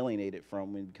more alienated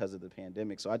from because of the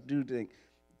pandemic. So I do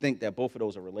think that both of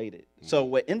those are related. So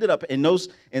what ended up in those,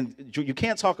 and you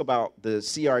can't talk about the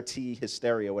CRT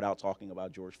hysteria without talking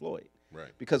about George Floyd.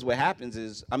 Right. Because what happens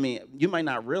is, I mean, you might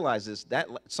not realize this, that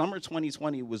summer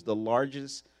 2020 was the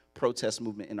largest protest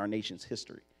movement in our nation's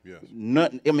history. Yes.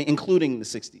 I mean, including the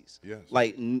 60s. Yes.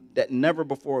 Like, that never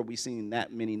before have we seen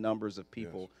that many numbers of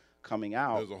people coming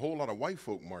out. There's a whole lot of white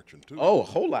folk marching, too. Oh, a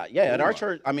whole lot. Yeah, at our lot.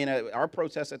 church, I mean, our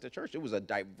protest at the church, it was a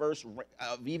diverse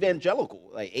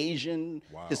evangelical, like Asian,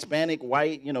 Hispanic,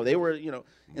 white, you know, they were, you know,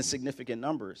 in significant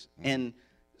numbers. And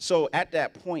so at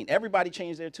that point, everybody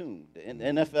changed their tune. The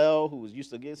NFL, who was used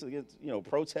to against you know,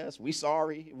 protests, we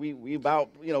sorry, we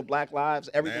about, you know, Black lives,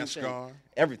 everything NASCAR. changed.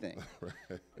 Everything.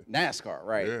 NASCAR,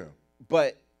 right. Yeah.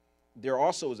 But there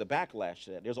also is a backlash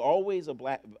to that. There's always a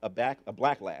backlash.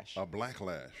 A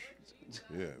blacklash.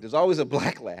 Yeah. There's always a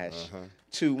backlash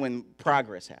to when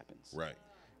progress happens. Right.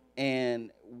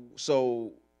 And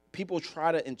so people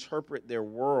try to interpret their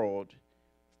world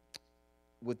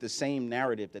with the same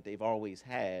narrative that they've always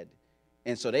had.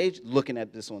 And so they looking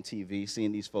at this on TV,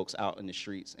 seeing these folks out in the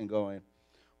streets and going,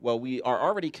 well, we are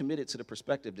already committed to the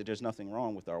perspective that there's nothing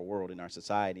wrong with our world and our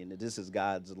society and that this is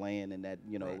God's land and that,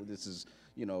 you know, this is,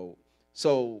 you know,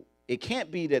 so it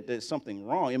can't be that there's something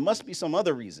wrong. It must be some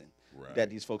other reason that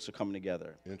these folks are coming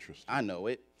together. Interesting. I know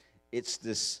it. It's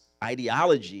this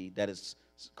ideology that has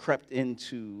crept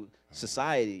into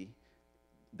society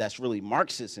that's really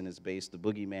Marxist in its base, the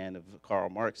boogeyman of Karl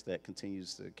Marx that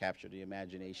continues to capture the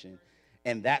imagination.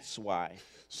 And that's why.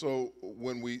 So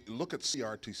when we look at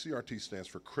CRT stands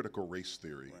for critical race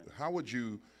theory. Right. How would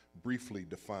you briefly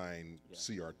define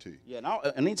CRT? Yeah,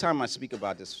 and anytime I speak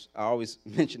about this, I always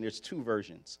mention there's two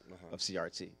versions of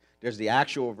CRT. There's the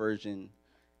actual version,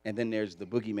 and then there's the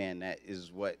boogeyman that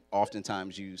is what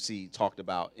oftentimes you see talked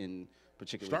about in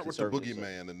particular. Start with the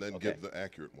boogeyman and then give the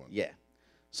accurate one. Yeah.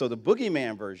 So the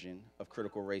boogeyman version of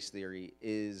critical race theory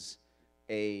is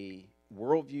a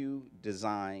worldview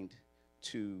designed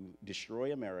to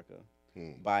destroy America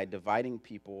by dividing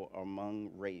people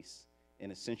among race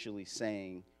and essentially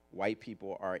saying white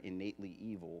people are innately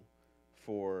evil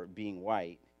for being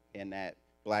white and that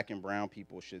black and brown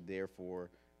people should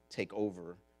therefore take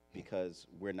over because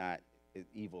we're not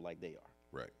evil like they are.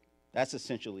 Right. That's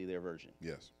essentially their version.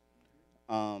 Yes.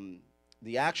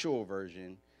 The actual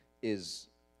version is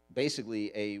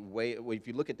basically a way, if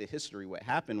you look at the history, what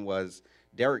happened was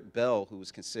Derek Bell, who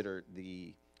was considered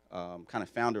the kind of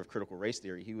founder of critical race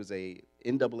theory, he was a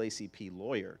NAACP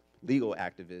lawyer, legal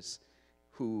activist,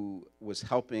 who was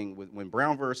helping with when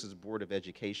Brown versus Board of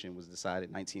Education was decided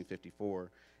in 1954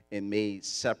 and made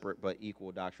separate but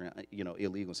equal doctrine, you know,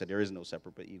 illegal, and said there is no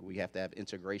separate but equal. We have to have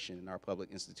integration in our public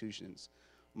institutions.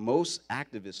 Most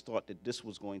activists thought that this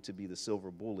was going to be the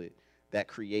silver bullet that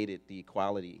created the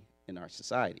equality in our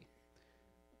society.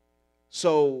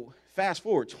 So fast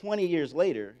forward 20 years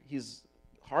later, he's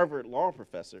Harvard law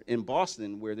professor in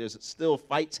Boston where there's still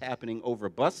fights happening over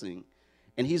busing,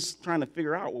 and he's trying to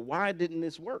figure out, well, why didn't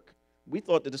this work? We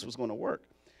thought that this was going to work.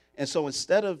 And so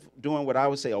instead of doing what I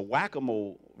would say a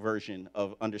whack-a-mole version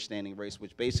of understanding race,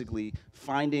 which basically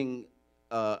finding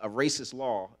a racist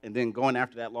law and then going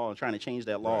after that law and trying to change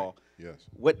that law,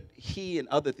 what he and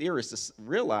other theorists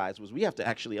realized was we have to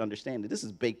actually understand that this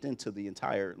is baked into the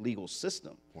entire legal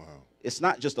system. Wow. It's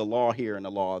not just a law here and a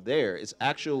law there. It's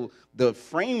the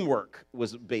framework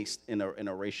was based in a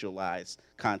racialized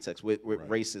context with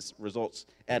racist results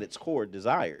at its core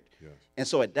desired. Yes. And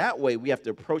so at that way, we have to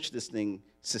approach this thing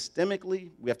systemically.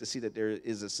 We have to see that there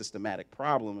is a systematic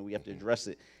problem and we have to address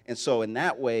it. And so in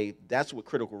that way, that's what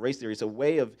critical race theory is.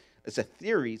 It's a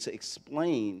theory to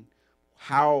explain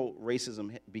how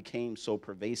racism became so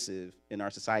pervasive in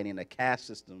our society and the caste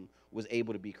system was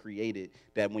able to be created,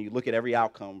 that when you look at every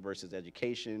outcome versus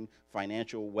education,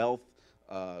 financial wealth,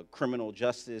 criminal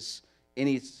justice,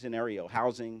 any scenario,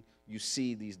 housing, you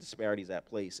see these disparities at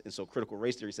place. And so critical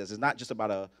race theory says it's not just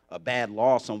about a bad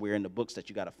law somewhere in the books that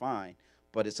you got to find,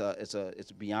 but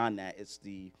it's beyond that. It's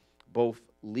the both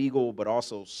legal but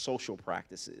also social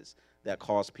practices that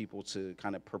cause people to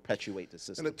kind of perpetuate the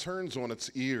system. And it turns on its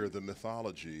ear the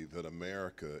mythology that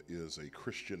America is a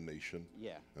Christian nation,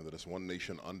 and that it's one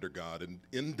nation under God and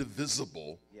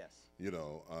indivisible. Yes. You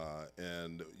know,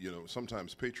 and you know,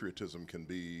 sometimes patriotism can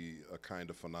be a kind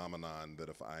of phenomenon that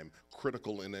if I'm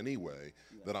critical in any way,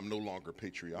 that I'm no longer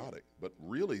patriotic. But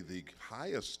really, the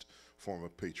highest form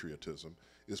of patriotism,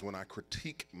 is when I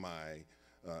critique my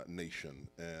nation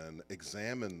and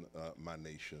examine my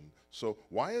nation. So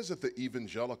why is it that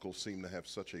evangelicals seem to have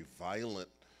such a violent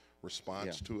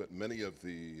response to it? Many of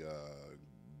the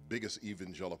biggest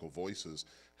evangelical voices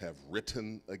have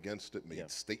written against it, made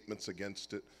statements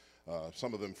against it.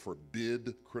 Some of them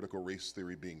forbid critical race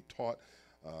theory being taught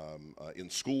in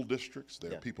school districts.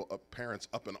 There are parents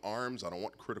up in arms. I don't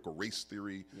want critical race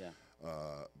theory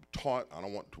taught. I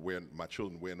don't want to my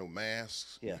children wear no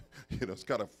masks. You know, it's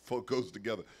kind of goes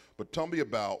together. But tell me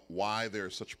about why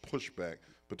there's such pushback,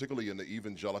 particularly in the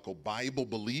evangelical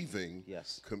Bible-believing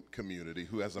community,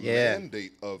 who has a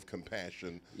mandate of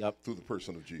compassion through the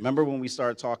person of Jesus. Remember when we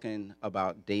started talking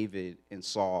about David and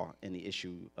Saul and the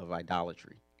issue of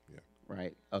idolatry,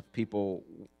 right? Of people,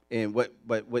 and what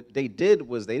they did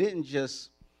was they didn't just,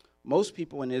 most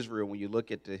people in Israel, when you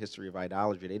look at the history of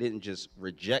idolatry, they didn't just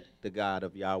reject the God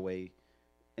of Yahweh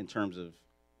in terms of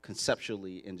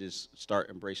conceptually and just start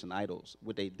embracing idols.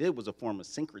 What they did was a form of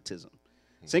syncretism.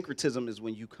 Syncretism is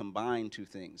when you combine two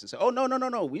things and say, oh,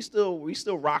 no, we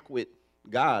still rock with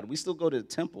God. We still go to the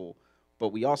temple, but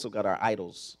we also got our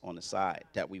idols on the side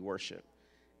that we worship.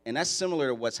 And that's similar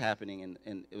to what's happening,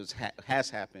 and it has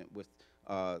happened with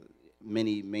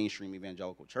many mainstream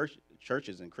evangelical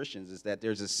churches and Christians, is that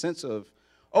there's a sense of,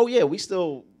 oh, yeah, we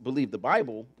still believe the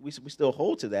Bible. We still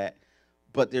hold to that,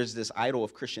 but there's this idol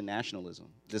of Christian nationalism,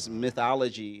 this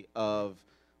mythology of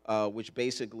which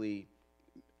basically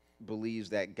believes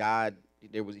that God,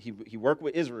 he worked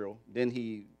with Israel, then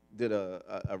he did a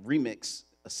remix,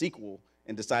 a sequel,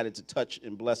 and decided to touch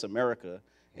and bless America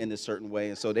in this certain way.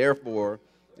 And so therefore,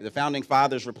 the founding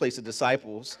fathers replaced the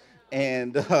disciples,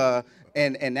 and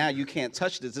now you can't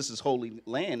touch this. This is holy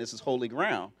land. This is holy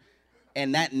ground.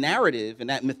 And that narrative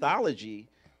and that mythology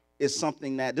is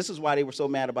something that, this is why they were so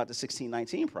mad about the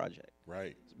 1619 Project.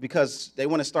 Right. Because they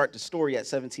want to start the story at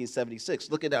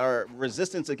 1776. Look at our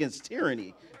resistance against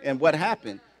tyranny and what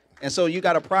happened. And so you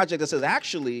got a project that says,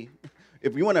 actually,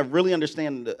 if you want to really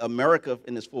understand America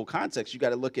in its full context, you got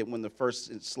to look at when the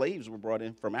first slaves were brought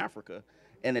in from Africa.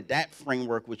 And that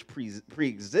framework, which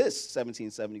pre-exists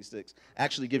 1776,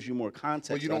 actually gives you more context.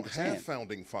 Well, you don't have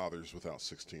founding fathers without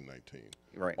 1619.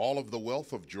 Right. All of the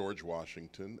wealth of George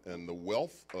Washington and the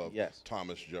wealth of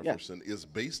Thomas Jefferson is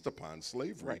based upon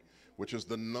slavery, which is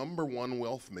the #1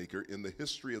 wealth maker in the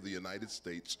history of the United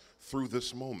States through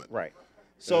this moment. Right.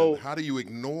 So and how do you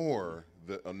ignore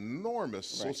the enormous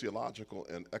sociological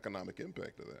and economic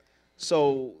impact of that?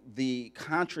 So the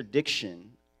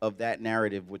contradiction of that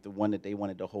narrative with the one that they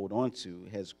wanted to hold on to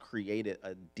has created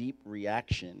a deep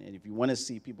reaction. And if you want to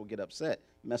see people get upset,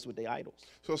 mess with their idols.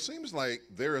 So it seems like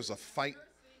there is a fight.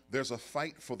 There's a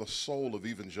fight for the soul of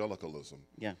evangelicalism.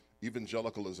 Yeah.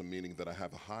 Evangelicalism meaning that I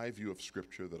have a high view of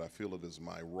Scripture, that I feel it is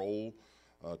my role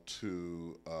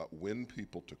to win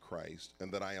people to Christ,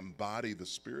 and that I embody the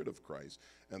Spirit of Christ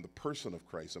and the person of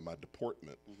Christ in my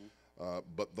deportment.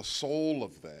 But the soul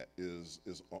of that is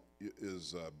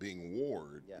being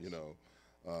warred,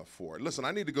 for. Listen,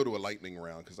 I need to go to a lightning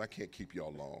round because I can't keep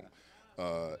y'all long.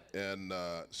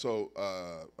 So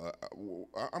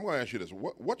I'm going to ask you this.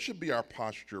 What should be our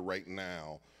posture right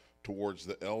now towards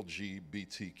the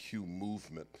LGBTQ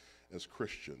movement as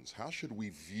Christians? How should we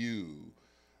view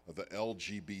the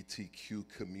LGBTQ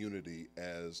community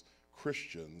as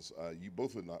Christians? You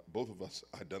both of us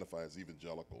identify as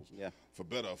evangelicals, for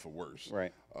better or for worse.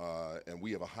 Right. And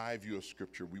we have a high view of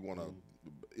Scripture. We want to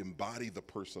embody the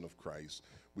person of Christ.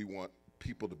 We want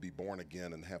people to be born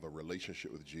again and have a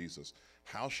relationship with Jesus.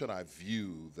 How should I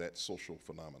view that social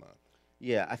phenomenon?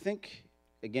 Yeah, I think,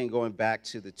 again, going back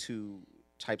to the two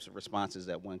types of responses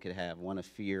that one could have, one of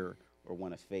fear or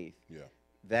one of faith. Yeah.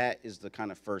 That is the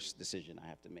kind of first decision I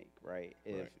have to make, right?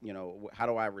 How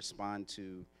do I respond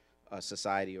to a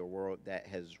society or world that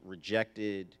has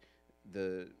rejected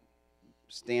the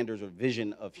standards or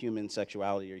vision of human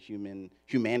sexuality or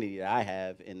humanity that I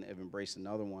have and have embraced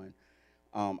another one?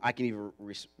 I can either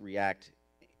react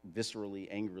viscerally,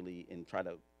 angrily, and try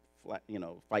to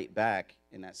fight back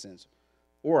in that sense,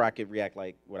 or I could react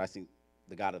like what I think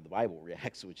the God of the Bible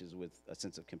reacts, which is with a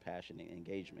sense of compassion and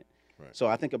engagement. Right. So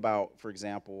I think about, for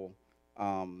example,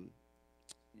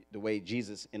 the way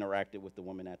Jesus interacted with the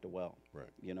woman at the well,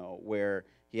 where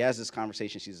he has this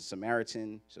conversation. She's a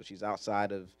Samaritan, so she's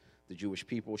outside of the Jewish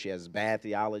people. She has bad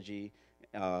theology.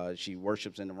 She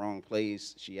worships in the wrong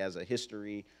place. She has a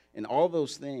history and all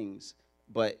those things.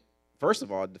 But first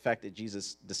of all, the fact that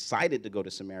Jesus decided to go to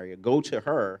Samaria, go to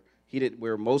her, he did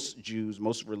where most Jews,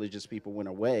 most religious people went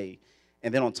away.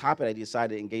 And then on top of that, he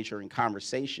decided to engage her in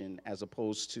conversation as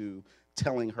opposed to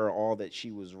telling her all that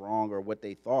she was wrong or what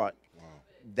they thought. Wow.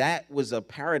 that was a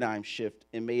paradigm shift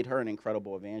and made her an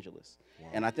incredible evangelist. Wow.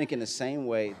 And I think in the same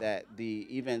way that the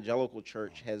evangelical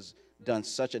church has done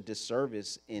such a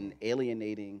disservice in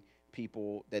alienating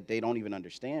people that they don't even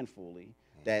understand fully,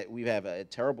 that we have a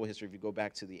terrible history. If you go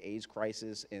back to the AIDS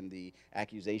crisis and the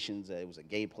accusations that it was a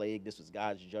gay plague, this was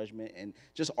God's judgment, and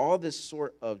just all this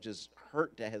sort of just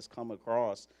hurt that has come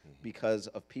across because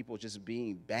of people just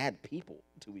being bad people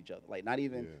to each other, like not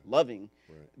even loving,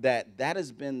 that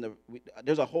has been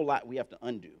there's a whole lot we have to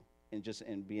undo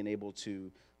in being able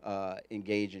to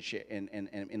engage and share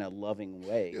in a loving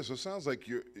way. Yeah, so it sounds like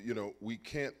we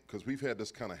can't, because we've had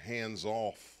this kind of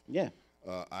hands-off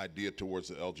idea towards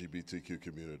the LGBTQ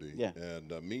community. Yeah.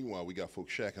 And meanwhile, we got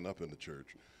folks shacking up in the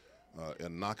church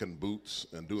and knocking boots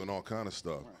and doing all kind of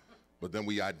stuff. Right. But then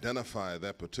we identify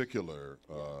that particular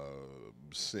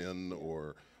sin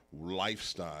or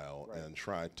lifestyle and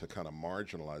try to kind of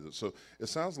marginalize it. So it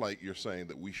sounds like you're saying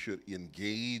that we should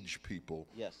engage people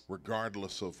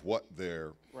regardless of what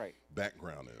their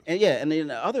background is. And then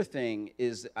the other thing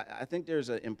is I think there's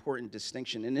an important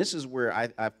distinction, and this is where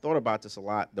I've thought about this a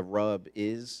lot. The rub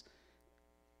is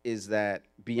that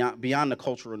beyond the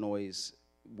cultural noise,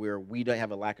 where we don't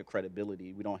have a lack of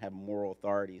credibility, we don't have moral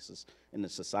authorities in the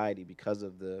society because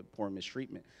of the poor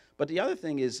mistreatment. But the other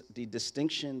thing is the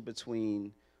distinction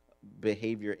between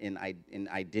behavior and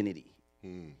identity.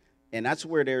 And that's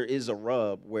where there is a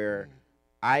rub where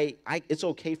it's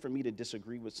okay for me to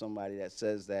disagree with somebody that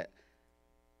says that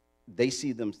they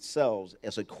see themselves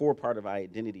as a core part of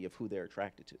identity of who they're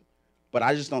attracted to. But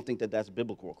I just don't think that that's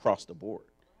biblical across the board.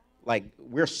 Like,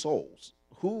 we're souls.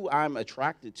 Who I'm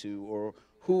attracted to or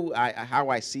how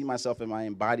I see myself, am I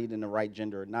embodied in the right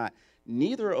gender or not,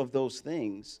 neither of those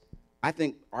things I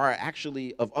think are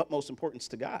actually of utmost importance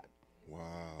to God. Wow.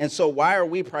 And so why are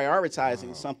we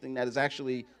prioritizing something that is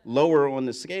actually lower on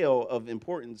the scale of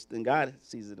importance than God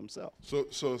sees it himself? So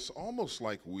it's almost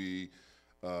like we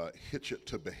hitch it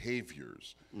to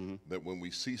behaviors, that when we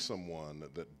see someone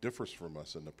that differs from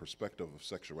us in the perspective of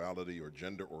sexuality or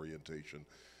gender orientation,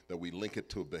 that we link it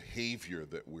to a behavior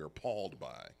that we're appalled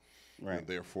by. Right. And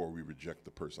therefore we reject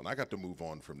the person. I got to move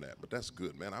on from that, but that's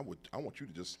good, man. I want you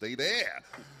to just stay there.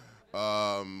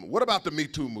 What about the Me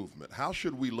Too movement? How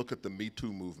should we look at the Me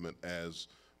Too movement as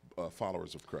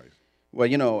followers of Christ?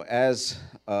 Well, as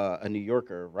a New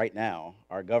Yorker right now,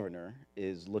 our governor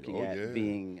is looking at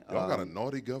being y'all got a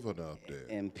naughty governor up there.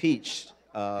 Impeached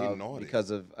because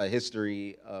of a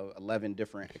history of 11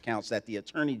 different accounts that the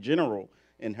Attorney General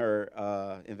in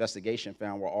her investigation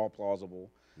found were all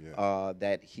plausible.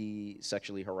 That he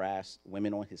sexually harassed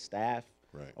women on his staff,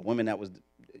 a woman that was,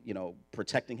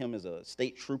 protecting him as a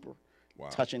state trooper,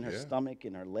 touching her stomach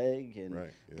and her leg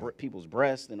and people's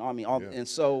breasts and and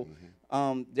so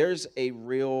there's a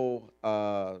real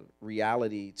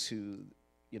reality to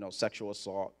sexual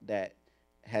assault that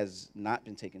has not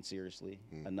been taken seriously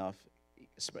enough,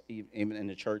 even in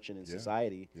the church and in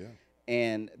society.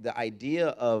 And the idea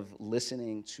of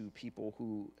listening to people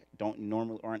who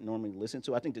aren't normally listened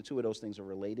to, I think the two of those things are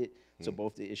related to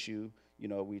both the issue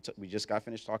we just got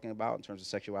finished talking about in terms of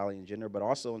sexuality and gender, but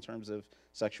also in terms of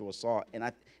sexual assault.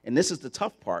 And this is the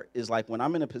tough part, is like when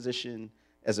I'm in a position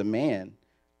as a man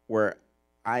where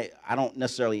I don't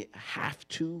necessarily have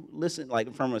to listen,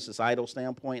 like from a societal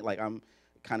standpoint, like I'm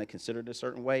kind of considered a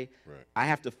certain way. I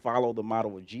have to follow the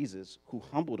model of Jesus, who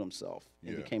humbled himself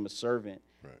and became a servant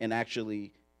and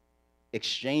actually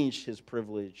exchanged his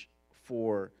privilege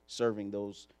for serving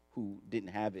those who didn't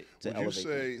have it to elevate. Would you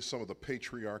say some of the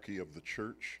patriarchy of the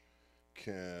church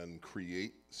can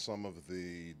create some of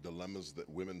the dilemmas that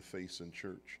women face in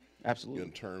church? Absolutely.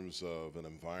 In terms of an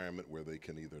environment where they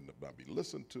can either not be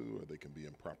listened to, or they can be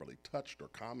improperly touched or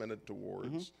commented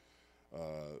towards.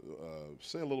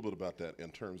 Say a little bit about that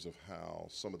in terms of how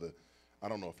some of the, I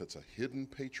don't know if it's a hidden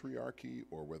patriarchy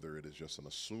or whether it is just an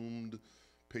assumed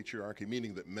patriarchy,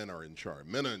 meaning that men are in charge.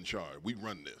 Men are in charge. We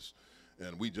run this,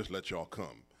 and we just let y'all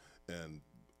come and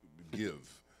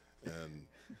give and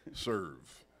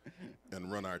serve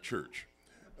and run our church.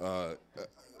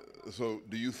 So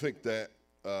do you think that,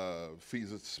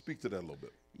 Fiza, speak to that a little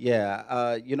bit?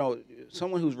 Yeah,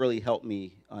 someone who's really helped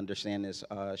me understand this,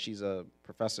 she's a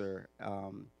professor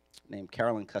named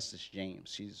Carolyn Custis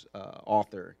James. She's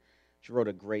author. She wrote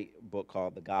a great book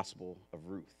called The Gospel of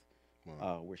Ruth,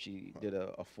 where she did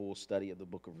a full study of the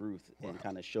book of Ruth and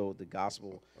kind of showed the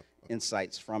gospel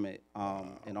insights from it,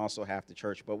 and also half the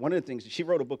church. But one of the things, she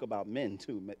wrote a book about men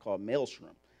too, called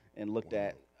Maelstrom, and looked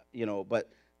at, but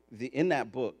in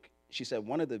that book, she said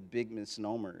one of the big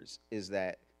misnomers is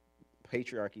that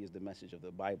patriarchy is the message of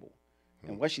the Bible.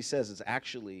 And what she says is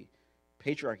actually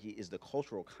patriarchy is the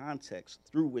cultural context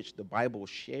through which the Bible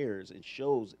shares and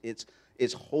shows its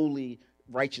holy,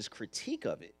 righteous critique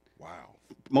of it. Wow.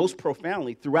 Most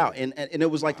profoundly throughout. And it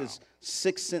was like this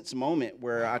sixth sense moment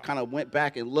where I kind of went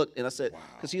back and looked, and I said,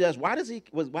 because he asked, why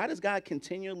does God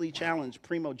continually challenge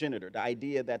primogenitor, the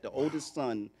idea that the oldest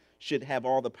son should have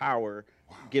all the power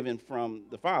given from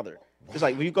the father? It's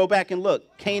like, when you go back and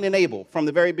look, Cain and Abel from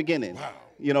the very beginning.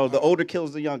 You know, the older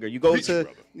kills the younger. You go to,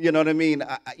 you know what I mean?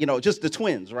 You know, just the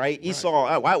twins, right?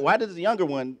 Esau, why does the younger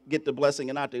one get the blessing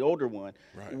and not the older one?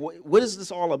 Right. What is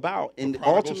this all about? And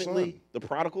ultimately, son. the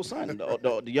prodigal son,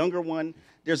 the younger one,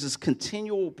 there's this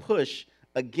continual push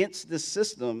against this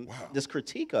system, this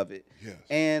critique of it. Yes.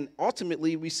 And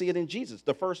ultimately, we see it in Jesus,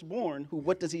 the firstborn, who,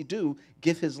 what does he do?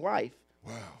 Give his life.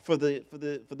 For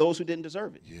those who didn't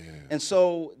deserve it. Yeah. And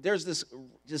so there's this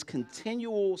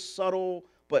continual, subtle,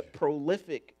 but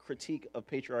prolific critique of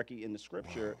patriarchy in the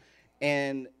scripture,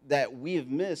 and that we have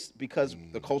missed because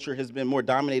the culture has been more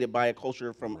dominated by a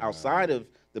culture from outside of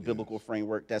the biblical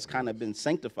framework that's kind of been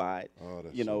sanctified,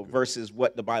 you know, versus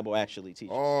what the Bible actually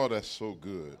teaches. Oh, that's so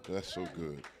good. That's so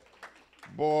good.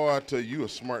 Boy, I tell you, you a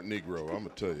smart Negro. I'm going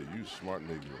to tell you, you a smart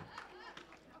Negro.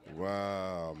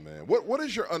 Wow, man. What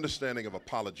is your understanding of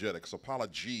apologetics?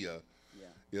 Apologia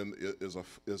is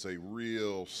a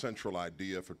real central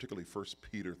idea, particularly 1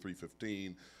 Peter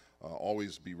 3:15.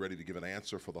 Always be ready to give an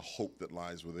answer for the hope that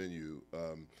lies within you.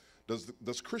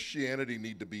 Does Christianity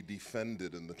need to be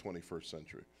defended in the 21st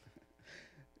century?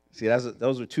 See,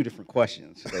 those are two different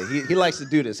questions. He likes to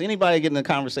do this. Anybody get in a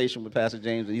conversation with Pastor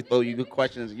James and he throw you good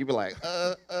questions and you be like,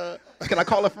 can I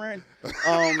call a friend?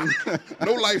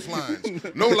 No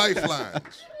lifelines. No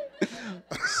lifelines.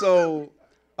 So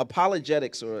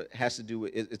apologetics has to do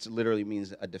with, it literally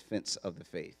means a defense of the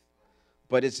faith.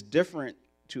 But it's different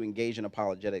to engage in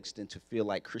apologetics than to feel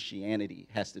like Christianity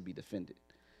has to be defended.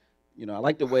 You know, I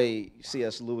like the way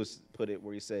C.S. Lewis put it,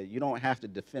 where he said, you don't have to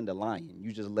defend a lion,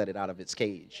 you just let it out of its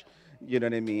cage. You know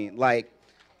what I mean? Like,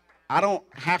 I don't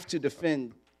have to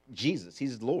defend Jesus.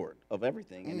 He's Lord of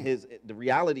everything. And the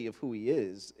reality of who he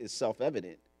is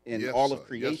self-evident in all of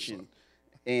creation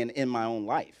and in my own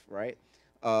life, right?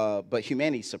 But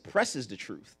humanity suppresses the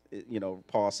truth, you know,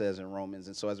 Paul says in Romans.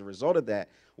 And so as a result of that,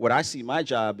 what I see my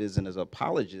job is, and as an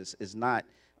apologist, is not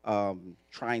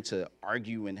trying to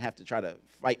argue and have to try to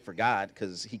fight for God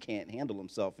because he can't handle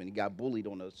himself and he got bullied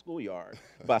on the schoolyard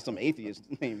by some atheist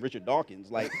named Richard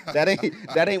Dawkins. Like, that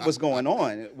ain't what's going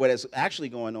on. What is actually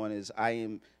going on is I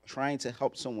am trying to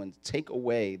help someone take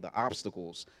away the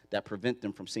obstacles that prevent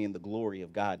them from seeing the glory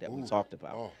of God that we talked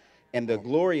about. And the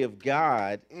glory of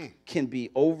God can be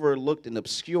overlooked and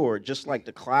obscured, just like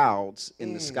the clouds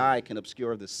in the sky can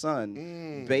obscure the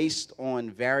sun, based on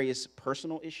various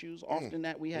personal issues often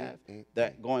that we have.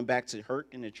 That going back to hurt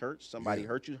in the church, somebody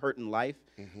hurt you, hurt in life.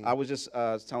 I was just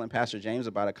telling Pastor James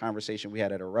about a conversation we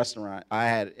had at a restaurant. I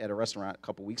had at a restaurant a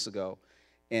couple weeks ago.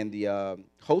 And the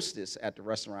hostess at the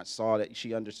restaurant saw that she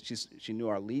knew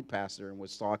our lead pastor and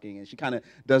was talking, and she kind of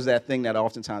does that thing that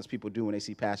oftentimes people do when they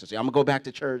see pastors. Say, I'm gonna go back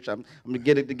to church. I'm gonna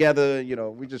get it together. You know,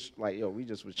 we just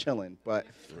was chilling. But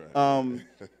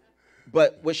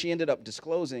but what she ended up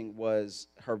disclosing was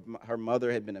her mother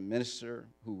had been a minister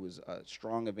who was a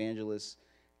strong evangelist,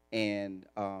 and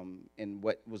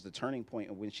what was the turning point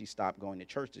of when she stopped going to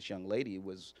church? This young lady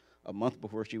was. A month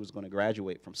before she was going to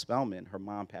graduate from Spelman, her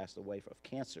mom passed away of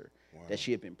cancer that she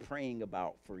had been praying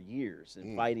about for years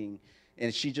and fighting,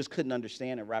 and she just couldn't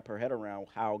understand and wrap her head around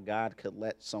how God could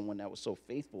let someone that was so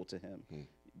faithful to him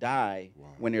die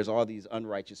when there's all these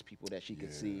unrighteous people that she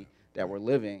could see that were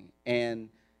living. And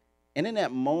in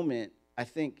that moment, I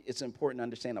think it's important to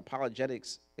understand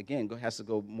apologetics, again, has to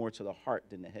go more to the heart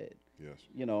than the head. Yes.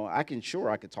 You know, I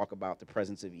could talk about the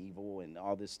presence of evil and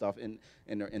all this stuff in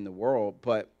the world,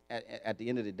 but at the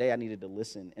end of the day, I needed to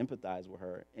listen, empathize with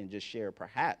her, and just share.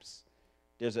 Perhaps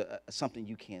there's something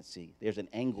you can't see. There's an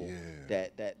angle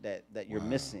that you're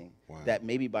missing. That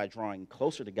maybe by drawing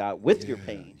closer to God with your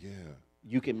pain,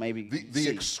 you can maybe the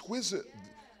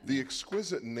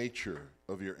exquisite nature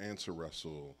of your answer,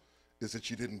 Rasool, is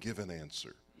that you didn't give an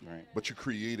answer. Right. But you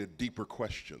created deeper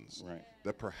questions. Right.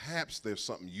 That perhaps there's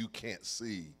something you can't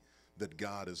see that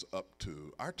God is up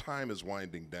to. Our time is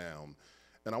winding down,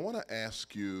 and I want to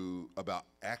ask you about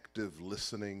active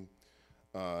listening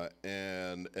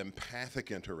and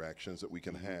empathic interactions that we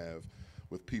can have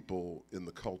with people in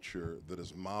the culture that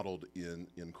is modeled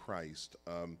in Christ.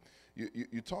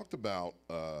 You talked about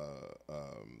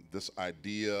this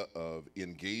idea of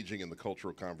engaging in the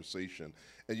cultural conversation,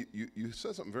 and you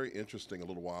said something very interesting a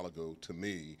little while ago to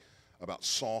me about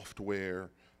software,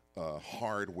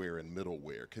 hardware and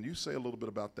middleware. Can you say a little bit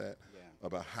about that,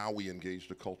 about how we engage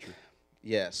the culture?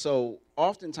 Yeah, so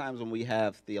oftentimes when we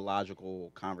have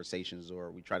theological conversations or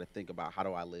we try to think about how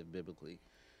do I live biblically,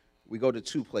 we go to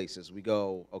two places. We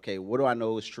go, okay, what do I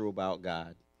know is true about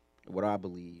God? What do I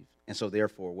believe? And so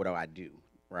therefore, what do I do,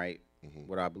 right?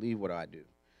 What do I believe? What do I do?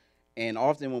 And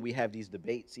often when we have these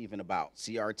debates even about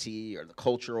CRT or the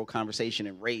cultural conversation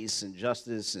and race and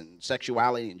justice and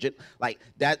sexuality and like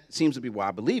that seems to be, well,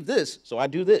 I believe this, so I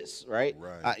do this, right?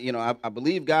 Right. I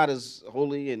believe God is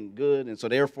holy and good, and so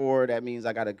therefore that means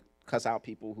I got to cuss out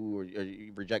people or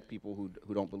reject people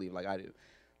who don't believe like I do.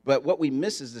 But what we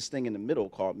miss is this thing in the middle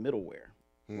called middleware,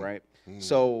 right?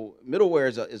 So middleware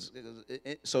is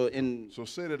so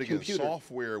say that again. computer,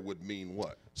 Software would mean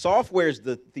what? software is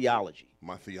the theology.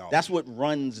 My theology. That's what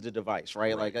runs the device,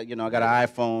 right? Right. Like, I got an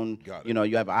iPhone. Got it.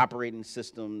 You have an operating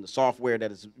system, the software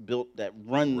that is built that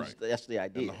runs. Right. That's the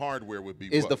idea. And the hardware would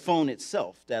be is what? the phone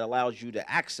itself that allows you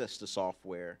to access the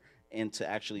software and to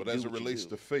actually. But do as it what you relates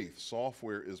do. to faith,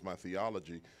 software is my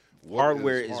theology.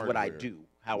 Hardware is what I do,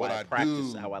 how what I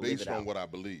practice, do how I live based it out. on what I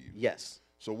believe. Yes.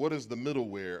 So what is the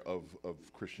middleware of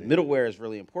Christianity? Middleware is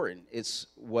really important. It's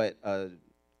what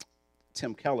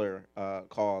Tim Keller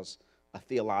calls a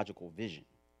theological vision.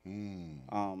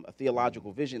 A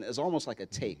theological vision is almost like a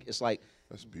take. It's like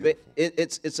That's beautiful.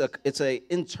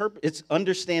 it's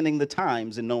understanding the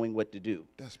times and knowing what to do.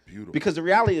 That's beautiful. Because the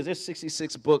reality is there's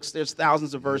 66 books, there's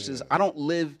thousands of verses. I don't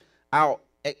live out,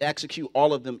 execute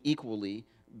all of them equally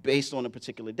based on a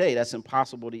particular day. That's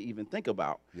impossible to even think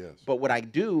about. Yes. But what I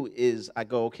do is I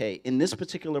go, okay, in this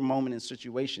particular moment and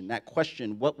situation, that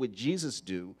question, what would Jesus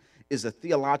do, is a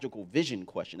theological vision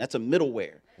question. That's a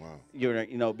middleware.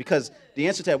 Wow. Because the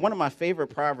answer to that, one of my favorite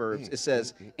proverbs, it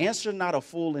says, answer not a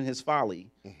fool in his folly,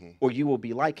 or you will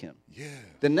be like him. Yeah.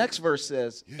 The next verse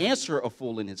says, answer a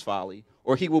fool in his folly,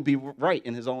 or he will be right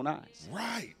in his own eyes.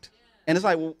 Right. And it's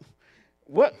like, well,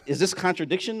 what is this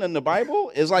contradiction in the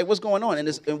Bible? It's like, what's going on?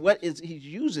 And what is he's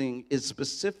using is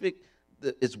specific.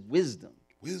 It's wisdom.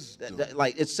 Wisdom.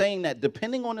 Like it's saying that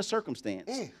depending on the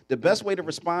circumstance, the best way to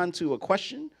respond to a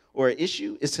question or an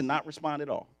issue is to not respond at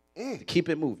all. To keep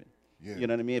it moving. Yeah. You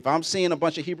know what I mean? If I'm seeing a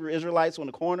bunch of Hebrew Israelites on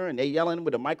the corner and they yelling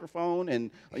with a microphone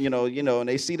and and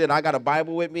they see that I got a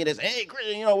Bible with me, and they say, hey,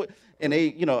 Christian, and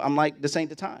they, I'm like, this ain't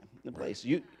the time, the place.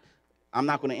 I'm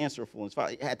not going to answer a fool in his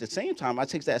folly. At the same time, I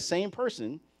take that same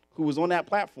person who was on that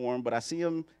platform, but I see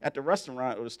him at the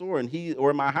restaurant or the store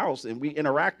or in my house, and we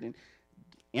interacting,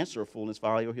 answer a fool in his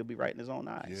folly, or he'll be right in his own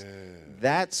eyes. Yeah.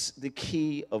 That's the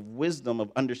key of wisdom,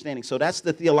 of understanding. So that's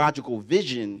the theological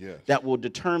vision that will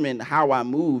determine how I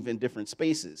move in different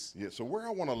spaces. Yeah, so where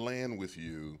I want to land with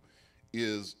you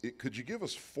is, could you give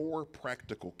us 4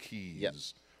 practical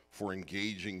keys for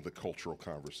engaging the cultural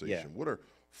conversation? Yeah. What are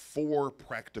 4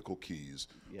 practical keys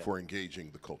for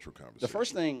engaging the cultural conversation? The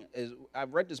first thing is,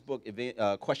 I've read this book,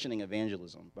 Questioning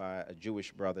Evangelism, by a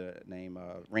Jewish brother named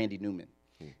Randy Newman.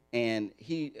 And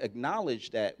he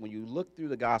acknowledged that when you look through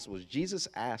the Gospels, Jesus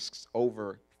asks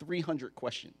over 300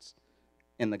 questions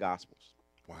in the Gospels.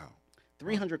 Wow.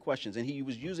 300 questions. And he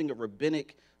was using a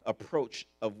rabbinic approach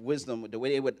of wisdom, the way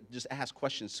they would just ask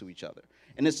questions to each other.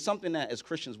 And it's something that as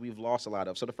Christians we've lost a lot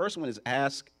of. So the first one is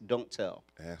ask, don't tell.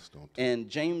 Ask, don't tell. And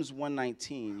James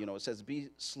 1:19, it says, be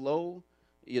slow.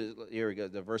 Here we go,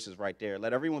 the verse is right there.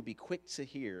 Let everyone be quick to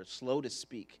hear, slow to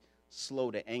speak,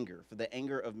 slow to anger, for the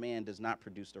anger of man does not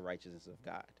produce the righteousness of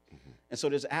God. And so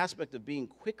there's an aspect of being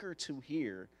quicker to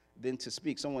hear than to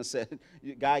speak. Someone said,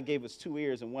 God gave us 2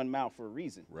 ears and 1 mouth for a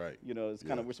reason. Right. It's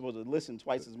kind of, we're supposed to listen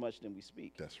twice as much than we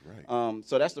speak. That's right.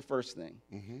 So that's the first thing.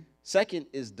 Second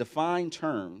is define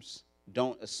terms,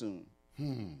 don't assume.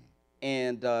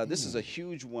 And this is a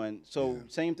huge one. So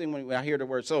same thing when I hear the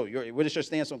word, what is your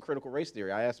stance on critical race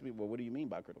theory? I ask people, well, what do you mean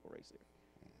by critical race theory?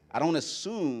 I don't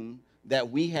assume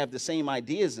that we have the same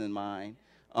ideas in mind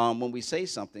when we say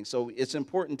something. So it's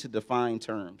important to define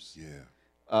terms.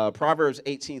 Yeah. Proverbs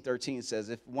 18:13 says,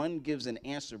 if one gives an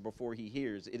answer before he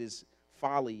hears, it is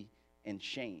folly and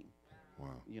shame. Wow.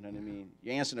 You know what I mean?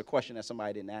 You're answering a question that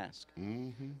somebody didn't ask.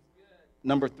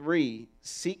 Number 3,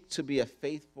 seek to be a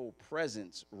faithful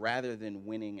presence rather than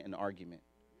winning an argument.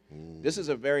 This is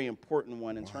a very important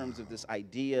one in terms of this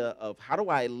idea of how do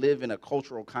I live in a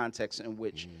cultural context in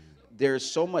which there's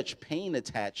so much pain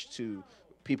attached to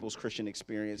people's Christian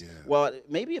experience. Well,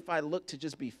 maybe if I look to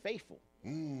just be faithful,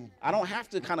 I don't have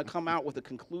to kind of come out with a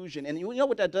conclusion. And you know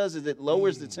what that does is it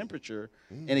lowers the temperature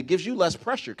and it gives you less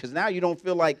pressure, because now you don't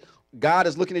feel like God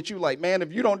is looking at you like, man,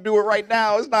 if you don't do it right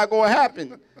now, it's not going to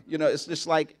happen. It's just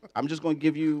like, I'm just going to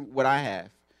give you what I have.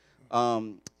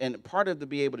 And part of to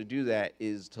be able to do that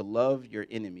is to love your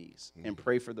enemies and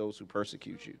pray for those who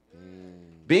persecute you.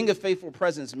 Being a faithful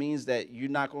presence means that you're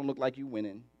not going to look like you're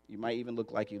winning. You might even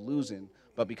look like you're losing.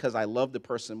 But because I love the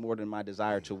person more than my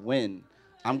desire to win,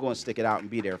 I'm going to stick it out and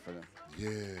be there for them. Yeah.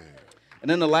 And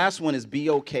then the last one is be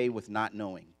okay with not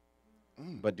knowing,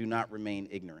 but do not remain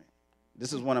ignorant.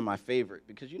 This is one of my favorite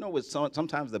because you know what?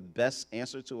 Sometimes the best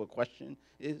answer to a question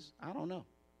is, I don't know.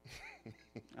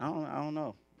 I don't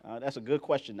know. That's a good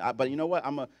question. But you know what?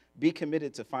 I'm going to be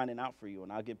committed to finding out for you,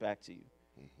 and I'll get back to you.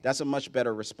 That's a much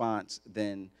better response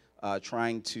than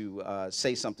trying to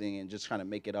say something and just trying to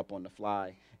make it up on the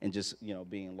fly and just,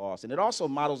 being lost. And it also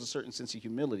models a certain sense of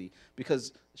humility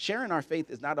because sharing our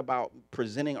faith is not about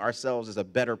presenting ourselves as a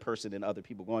better person than other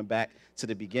people. Going back to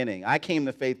the beginning, I came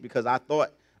to faith because I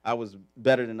thought I was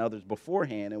better than others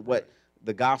beforehand, and what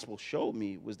the gospel showed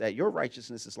me was that your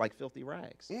righteousness is like filthy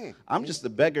rags. I'm just a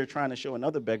beggar trying to show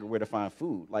another beggar where to find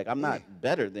food. Like, I'm not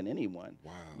better than anyone.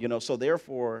 Wow. So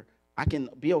therefore, I can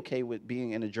be okay with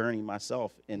being in a journey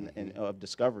myself of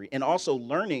discovery and also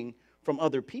learning from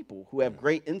other people who have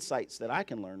great insights that I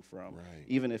can learn from,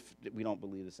 even if we don't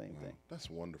believe the same thing. That's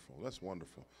wonderful. That's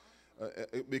wonderful.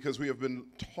 Because we have been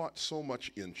taught so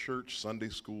much in church, Sunday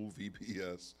school,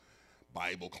 VBS,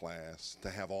 Bible class, to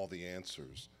have all the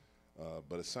answers.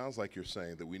 But it sounds like you're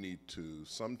saying that we need to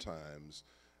sometimes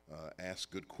ask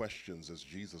good questions as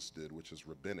Jesus did, which is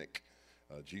rabbinic.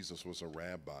 Jesus was a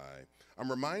rabbi.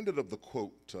 I'm reminded of the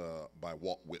quote by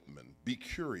Walt Whitman, "Be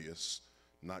curious,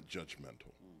 not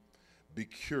judgmental." Be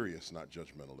curious, not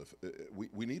judgmental.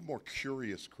 We need more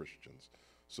curious Christians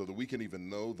so that we can even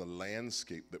know the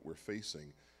landscape that we're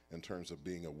facing in terms of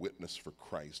being a witness for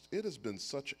Christ. It has been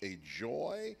such a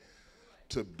joy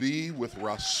to be with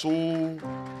Rasool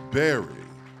Berry.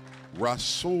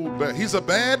 Rasool Berry. He's a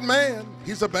bad man.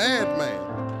 He's a bad man.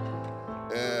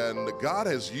 And God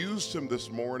has used him this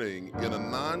morning in a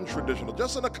non-traditional,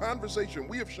 just in a conversation.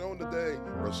 We have shown today,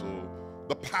 Rasool,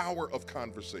 the power of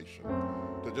conversation,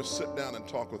 to just sit down and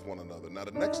talk with one another. Now,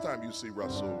 the next time you see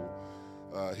Rasool,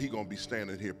 he's going to be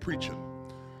standing here preaching.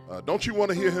 Don't you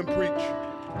want to hear him preach?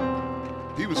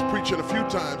 He was preaching a few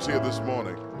times here this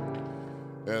morning.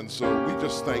 And so we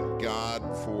just thank God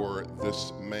for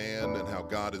this man and how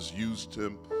God has used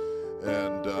him.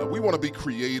 And we want to be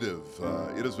creative.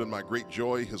 It has been my great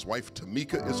joy. His wife,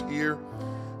 Tamika, is here,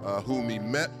 whom he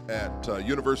met at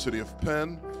University of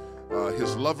Penn.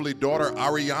 His lovely daughter,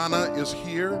 Ariana, is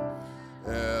here.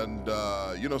 And,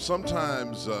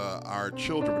 sometimes our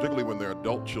children, particularly when they're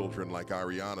adult children like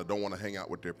Ariana, don't want to hang out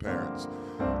with their parents.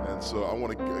 And so I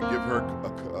want to give her,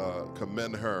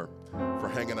 commend her for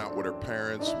hanging out with her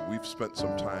parents. We've spent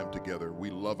some time together.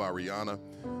 We love Ariana,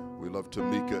 we love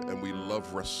Tamika, and we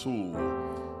love Rasool.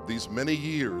 These many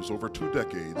years, over 2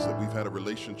 decades, that we've had a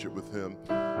relationship with him.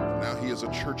 Now he is a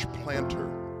church planter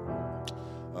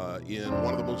in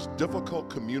one of the most difficult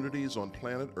communities on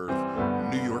planet Earth,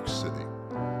 New York City,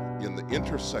 in the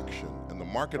intersection and the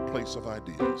marketplace of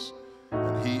ideas.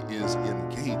 And he is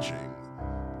engaging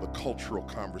the cultural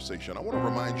conversation. I want to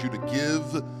remind you to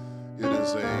give. It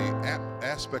is an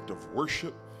aspect of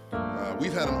worship.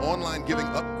 We've had an online giving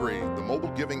upgrade. The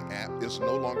mobile giving app is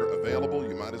no longer available.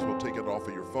 You might as well take it off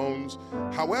of your phones.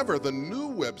 However, the new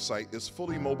website is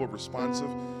fully mobile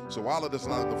responsive. So while it is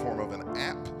not in the form of an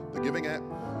app, the giving app,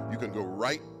 you can go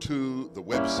right to the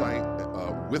website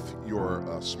with your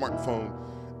smartphone,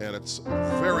 and it's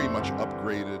very much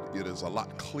upgraded. It is a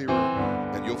lot clearer,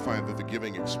 and you'll find that the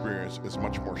giving experience is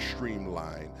much more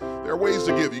streamlined. There are ways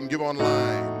to give. You can give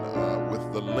online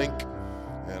with the link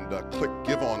and click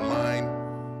Give Online.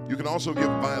 You can also give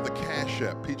via the Cash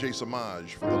App, PJ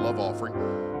Samaj, for the love offering,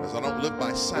 as I don't live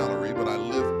by salary, but I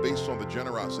live based on the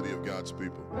generosity of God's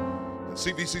people. And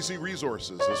CVCC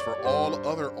Resources is for all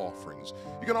other offerings.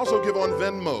 You can also give on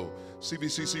Venmo.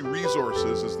 CVCC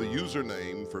Resources is the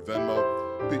username for Venmo,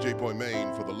 PJ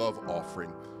Poimain for the love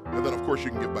offering. And then, of course,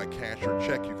 you can give by cash or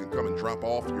check. You can come and drop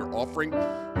off your offering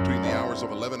between the hours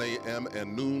of 11 a.m.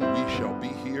 and noon. We shall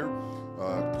be here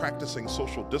practicing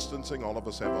social distancing. All of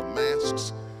us have on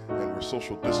masks, and we're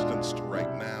social distanced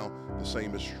right now. The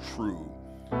same is true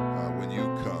when you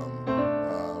come.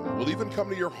 We'll even come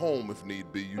to your home if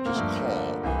need be. You just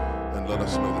call and let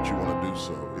us know that you want to do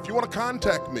so. If you want to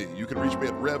contact me, you can reach me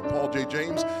at Rev Paul J.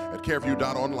 James at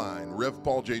CareView.online. Rev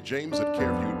Paul J. James at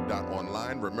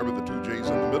CareView.online. Remember the 2 J's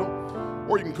in the middle.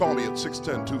 Or you can call me at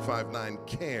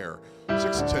 610-259-CARE,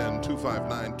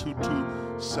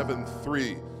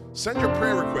 610-259-2273. Send your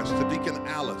prayer request to Deacon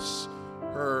Alice.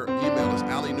 Her email is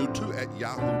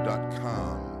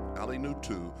alinew2@yahoo.com.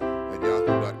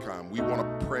 alinew2@yahoo.com. We want to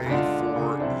pray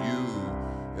for you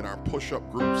in our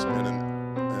push-up groups and in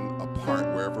and a part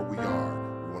wherever we are.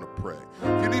 We want to pray.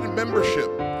 If you need a membership,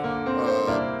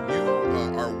 you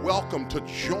are welcome to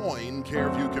join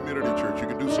CareView Community Church. You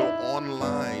can do so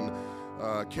online,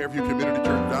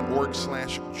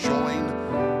 careviewcommunitychurch.org/join.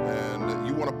 And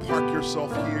you want to park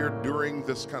yourself here during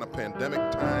this kind of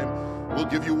pandemic time, we'll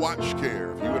give you watch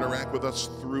care. If you interact with us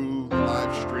through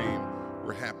live stream,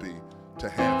 we're happy to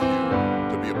have you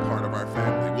to be a part of our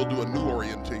family. We'll do a new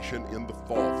orientation in the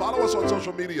fall. Follow us on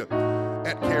social media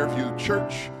at CareView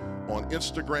Church, on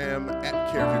Instagram, at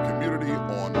CareView Community,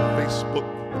 on Facebook,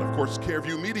 and of course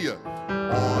CareView Media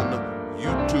on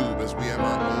YouTube, as we have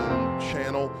our own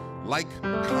channel. Like,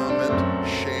 comment,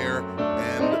 share,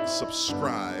 and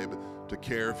subscribe to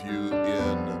CareView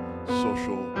in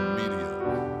social media.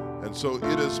 And so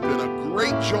it has been a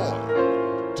great joy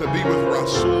to be with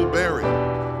Rasool Berry.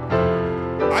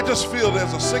 I just feel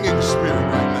there's a singing spirit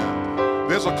right now.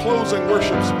 There's a closing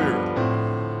worship spirit.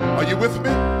 Are you with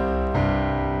me?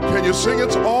 Can you sing?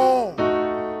 It's all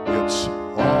because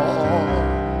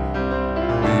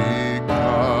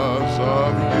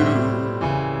of you.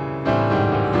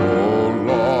 Oh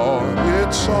Lord,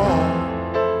 it's all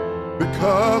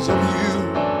because of you.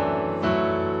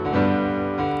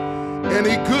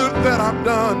 Any good that I've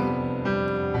done,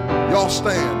 y'all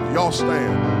stand,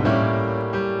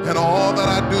 and all that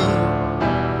I do,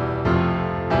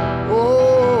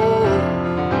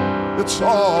 oh, it's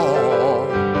all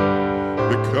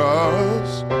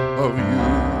because of you.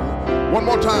 One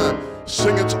more time,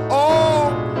 sing, it's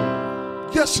all,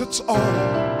 yes, it's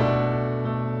all.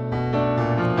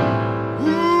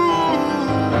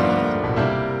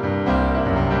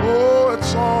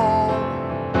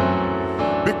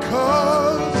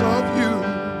 Because of you,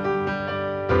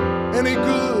 any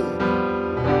good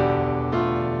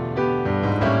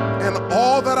and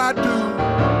all that I do,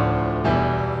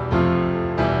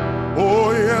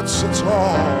 oh yes, it's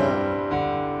all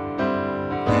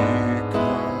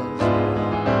because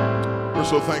we're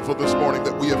so thankful this morning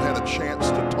that we have had a chance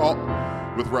to talk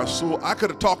with Rasool. I could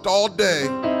have talked all day,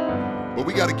 but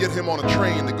we got to get him on a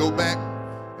train to go back,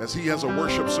 as he has a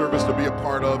worship service to be a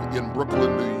part of in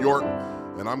Brooklyn, New York.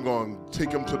 And I'm going to take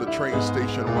him to the train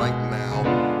station right now.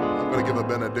 I'm going to give a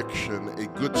benediction, a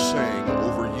good saying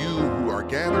over you who are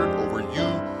gathered, over you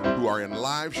who are in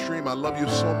live stream. I love you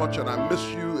so much, and I miss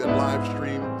you in live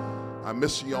stream. I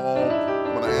miss y'all.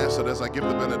 I'm going to ask that as I give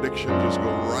the benediction, just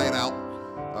go right out.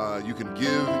 You can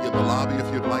give in the lobby if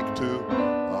you'd like to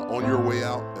on your way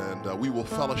out, and we will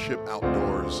fellowship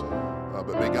outdoors.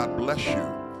 But may God bless you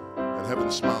and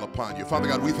heaven smile upon you. Father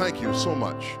God, we thank you so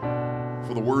much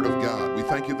for the word of God. We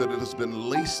thank you that it has been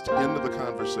laced into the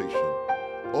conversation.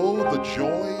 Oh, the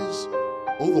joys,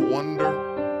 oh, the wonder,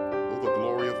 oh, the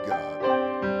glory of God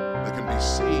that can be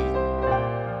seen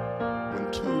when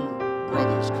two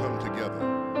brothers come together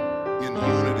in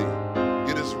unity.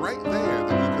 It is right there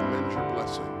that you commend your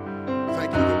blessing.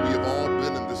 Thank you that we have all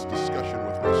been in this discussion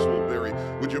with Rasool Berry.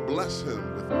 Would you bless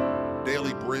him with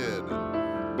daily bread,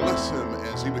 and bless him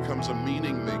as he becomes a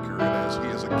meaning maker and as he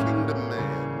is a kingdom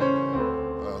man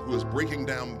who is breaking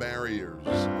down barriers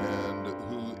and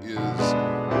who is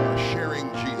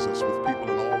sharing Jesus with people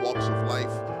in all walks of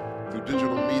life through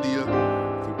digital media,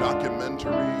 through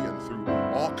documentary, and through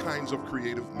all kinds of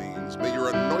creative means. May your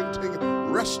anointing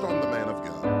rest on the man of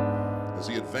God as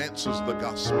he advances the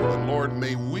gospel. And Lord,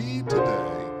 may we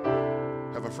today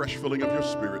have a fresh filling of your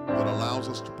spirit that allows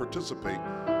us to participate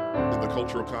in the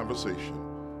cultural conversation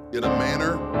in a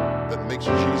manner that makes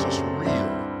Jesus real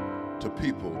to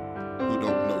people who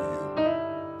don't know you.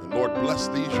 And Lord, bless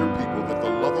these your people, that the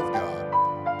love of God,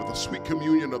 that the sweet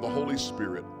communion of the Holy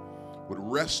Spirit would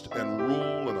rest and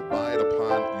rule and abide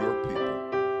upon your people,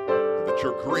 and that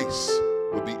your grace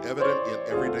would be evident in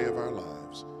every day of our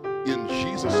lives. In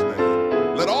Jesus'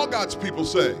 name, let all God's people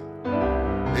say,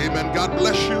 amen. God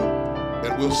bless you,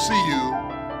 and we'll see you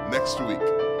next week.